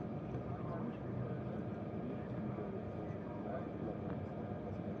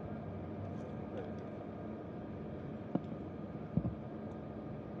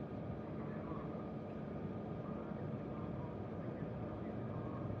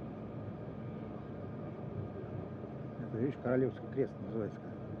 Это, видишь, Королевский крест называется.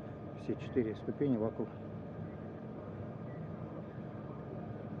 Все 4 ступени вокруг.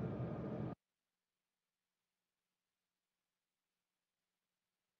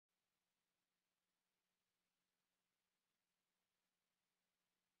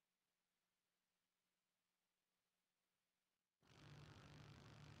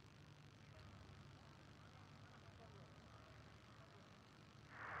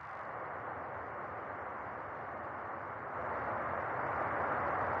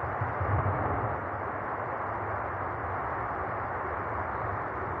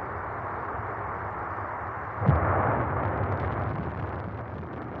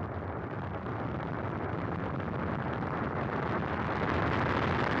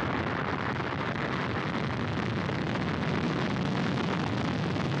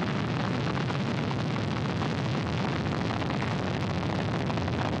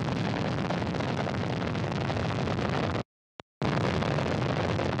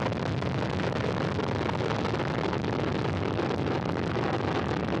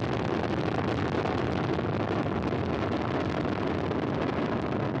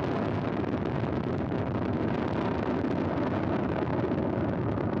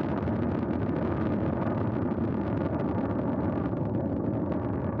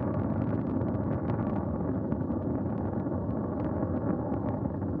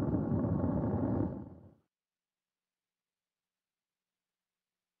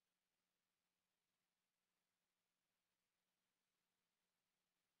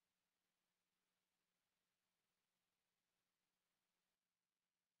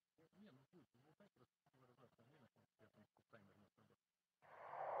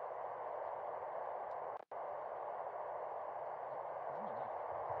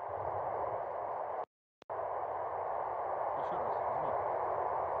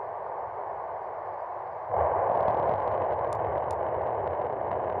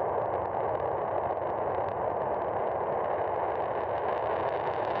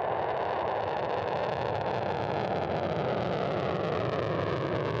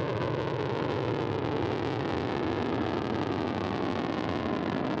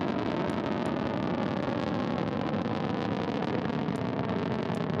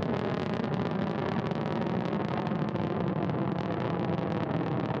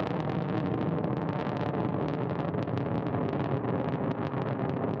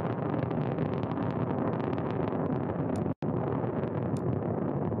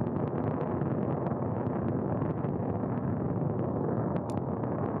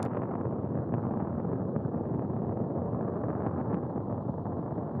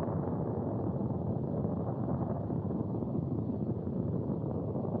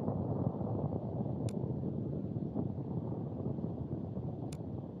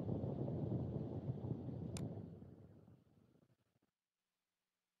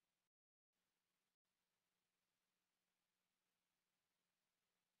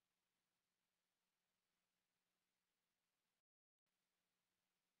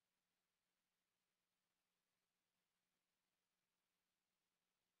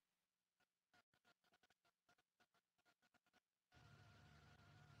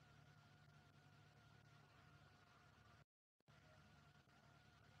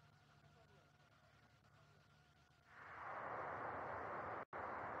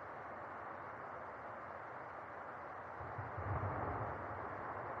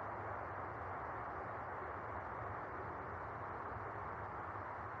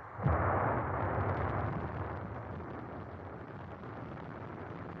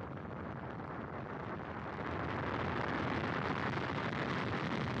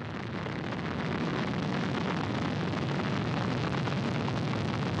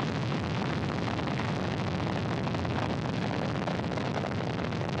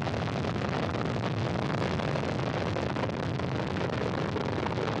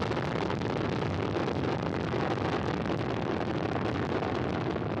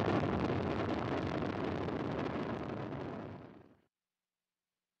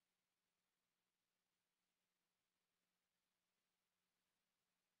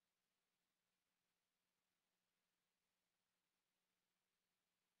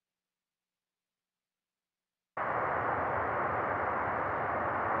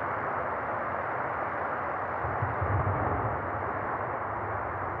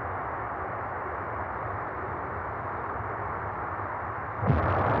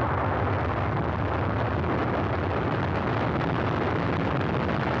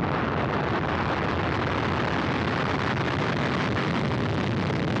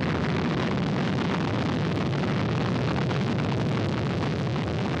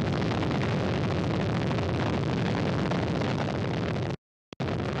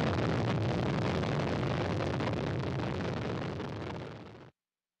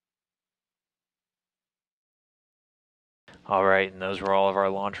 All right, and those were all of our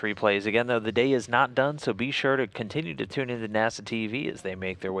launch replays. Again, though, the day is not done, so be sure to continue to tune into NASA TV as they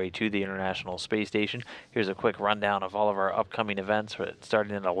make their way to the International Space Station. Here's a quick rundown of all of our upcoming events.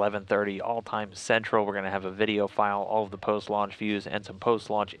 Starting at 11:30 all-time Central, we're going to have a video file, all of the post-launch views, and some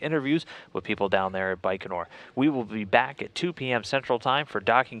post-launch interviews with people down there at Baikonur. We will be back at 2 p.m. Central Time for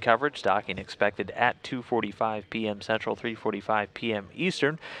docking coverage. Docking expected at 2:45 p.m. Central, 3:45 p.m.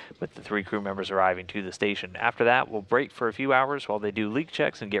 Eastern, with the 3 crew members arriving to the station. After that, we'll break for a few hours while they do leak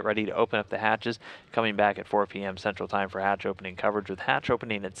checks and get ready to open up the hatches, coming back at 4 p.m. Central Time for hatch opening coverage, with hatch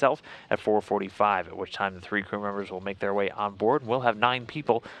opening itself at 4:45, at which time the 3 crew members will make their way on board, and we'll have 9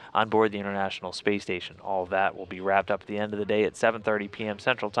 people on board the International Space Station. All of that will be wrapped up at the end of the day at 7:30 p.m.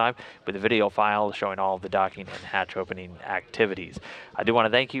 Central Time with a video file showing all of the docking and hatch opening activities. I do want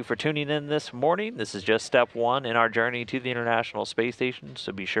to thank you for tuning in this morning. This is just step 1 in our journey to the International Space Station,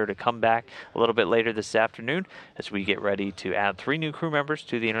 so be sure to come back a little bit later this afternoon as we get ready to add 3 new crew members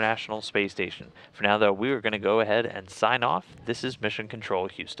to the International Space Station. For now, though, we are going to go ahead and sign off. This is Mission Control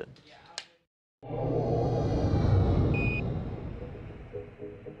Houston.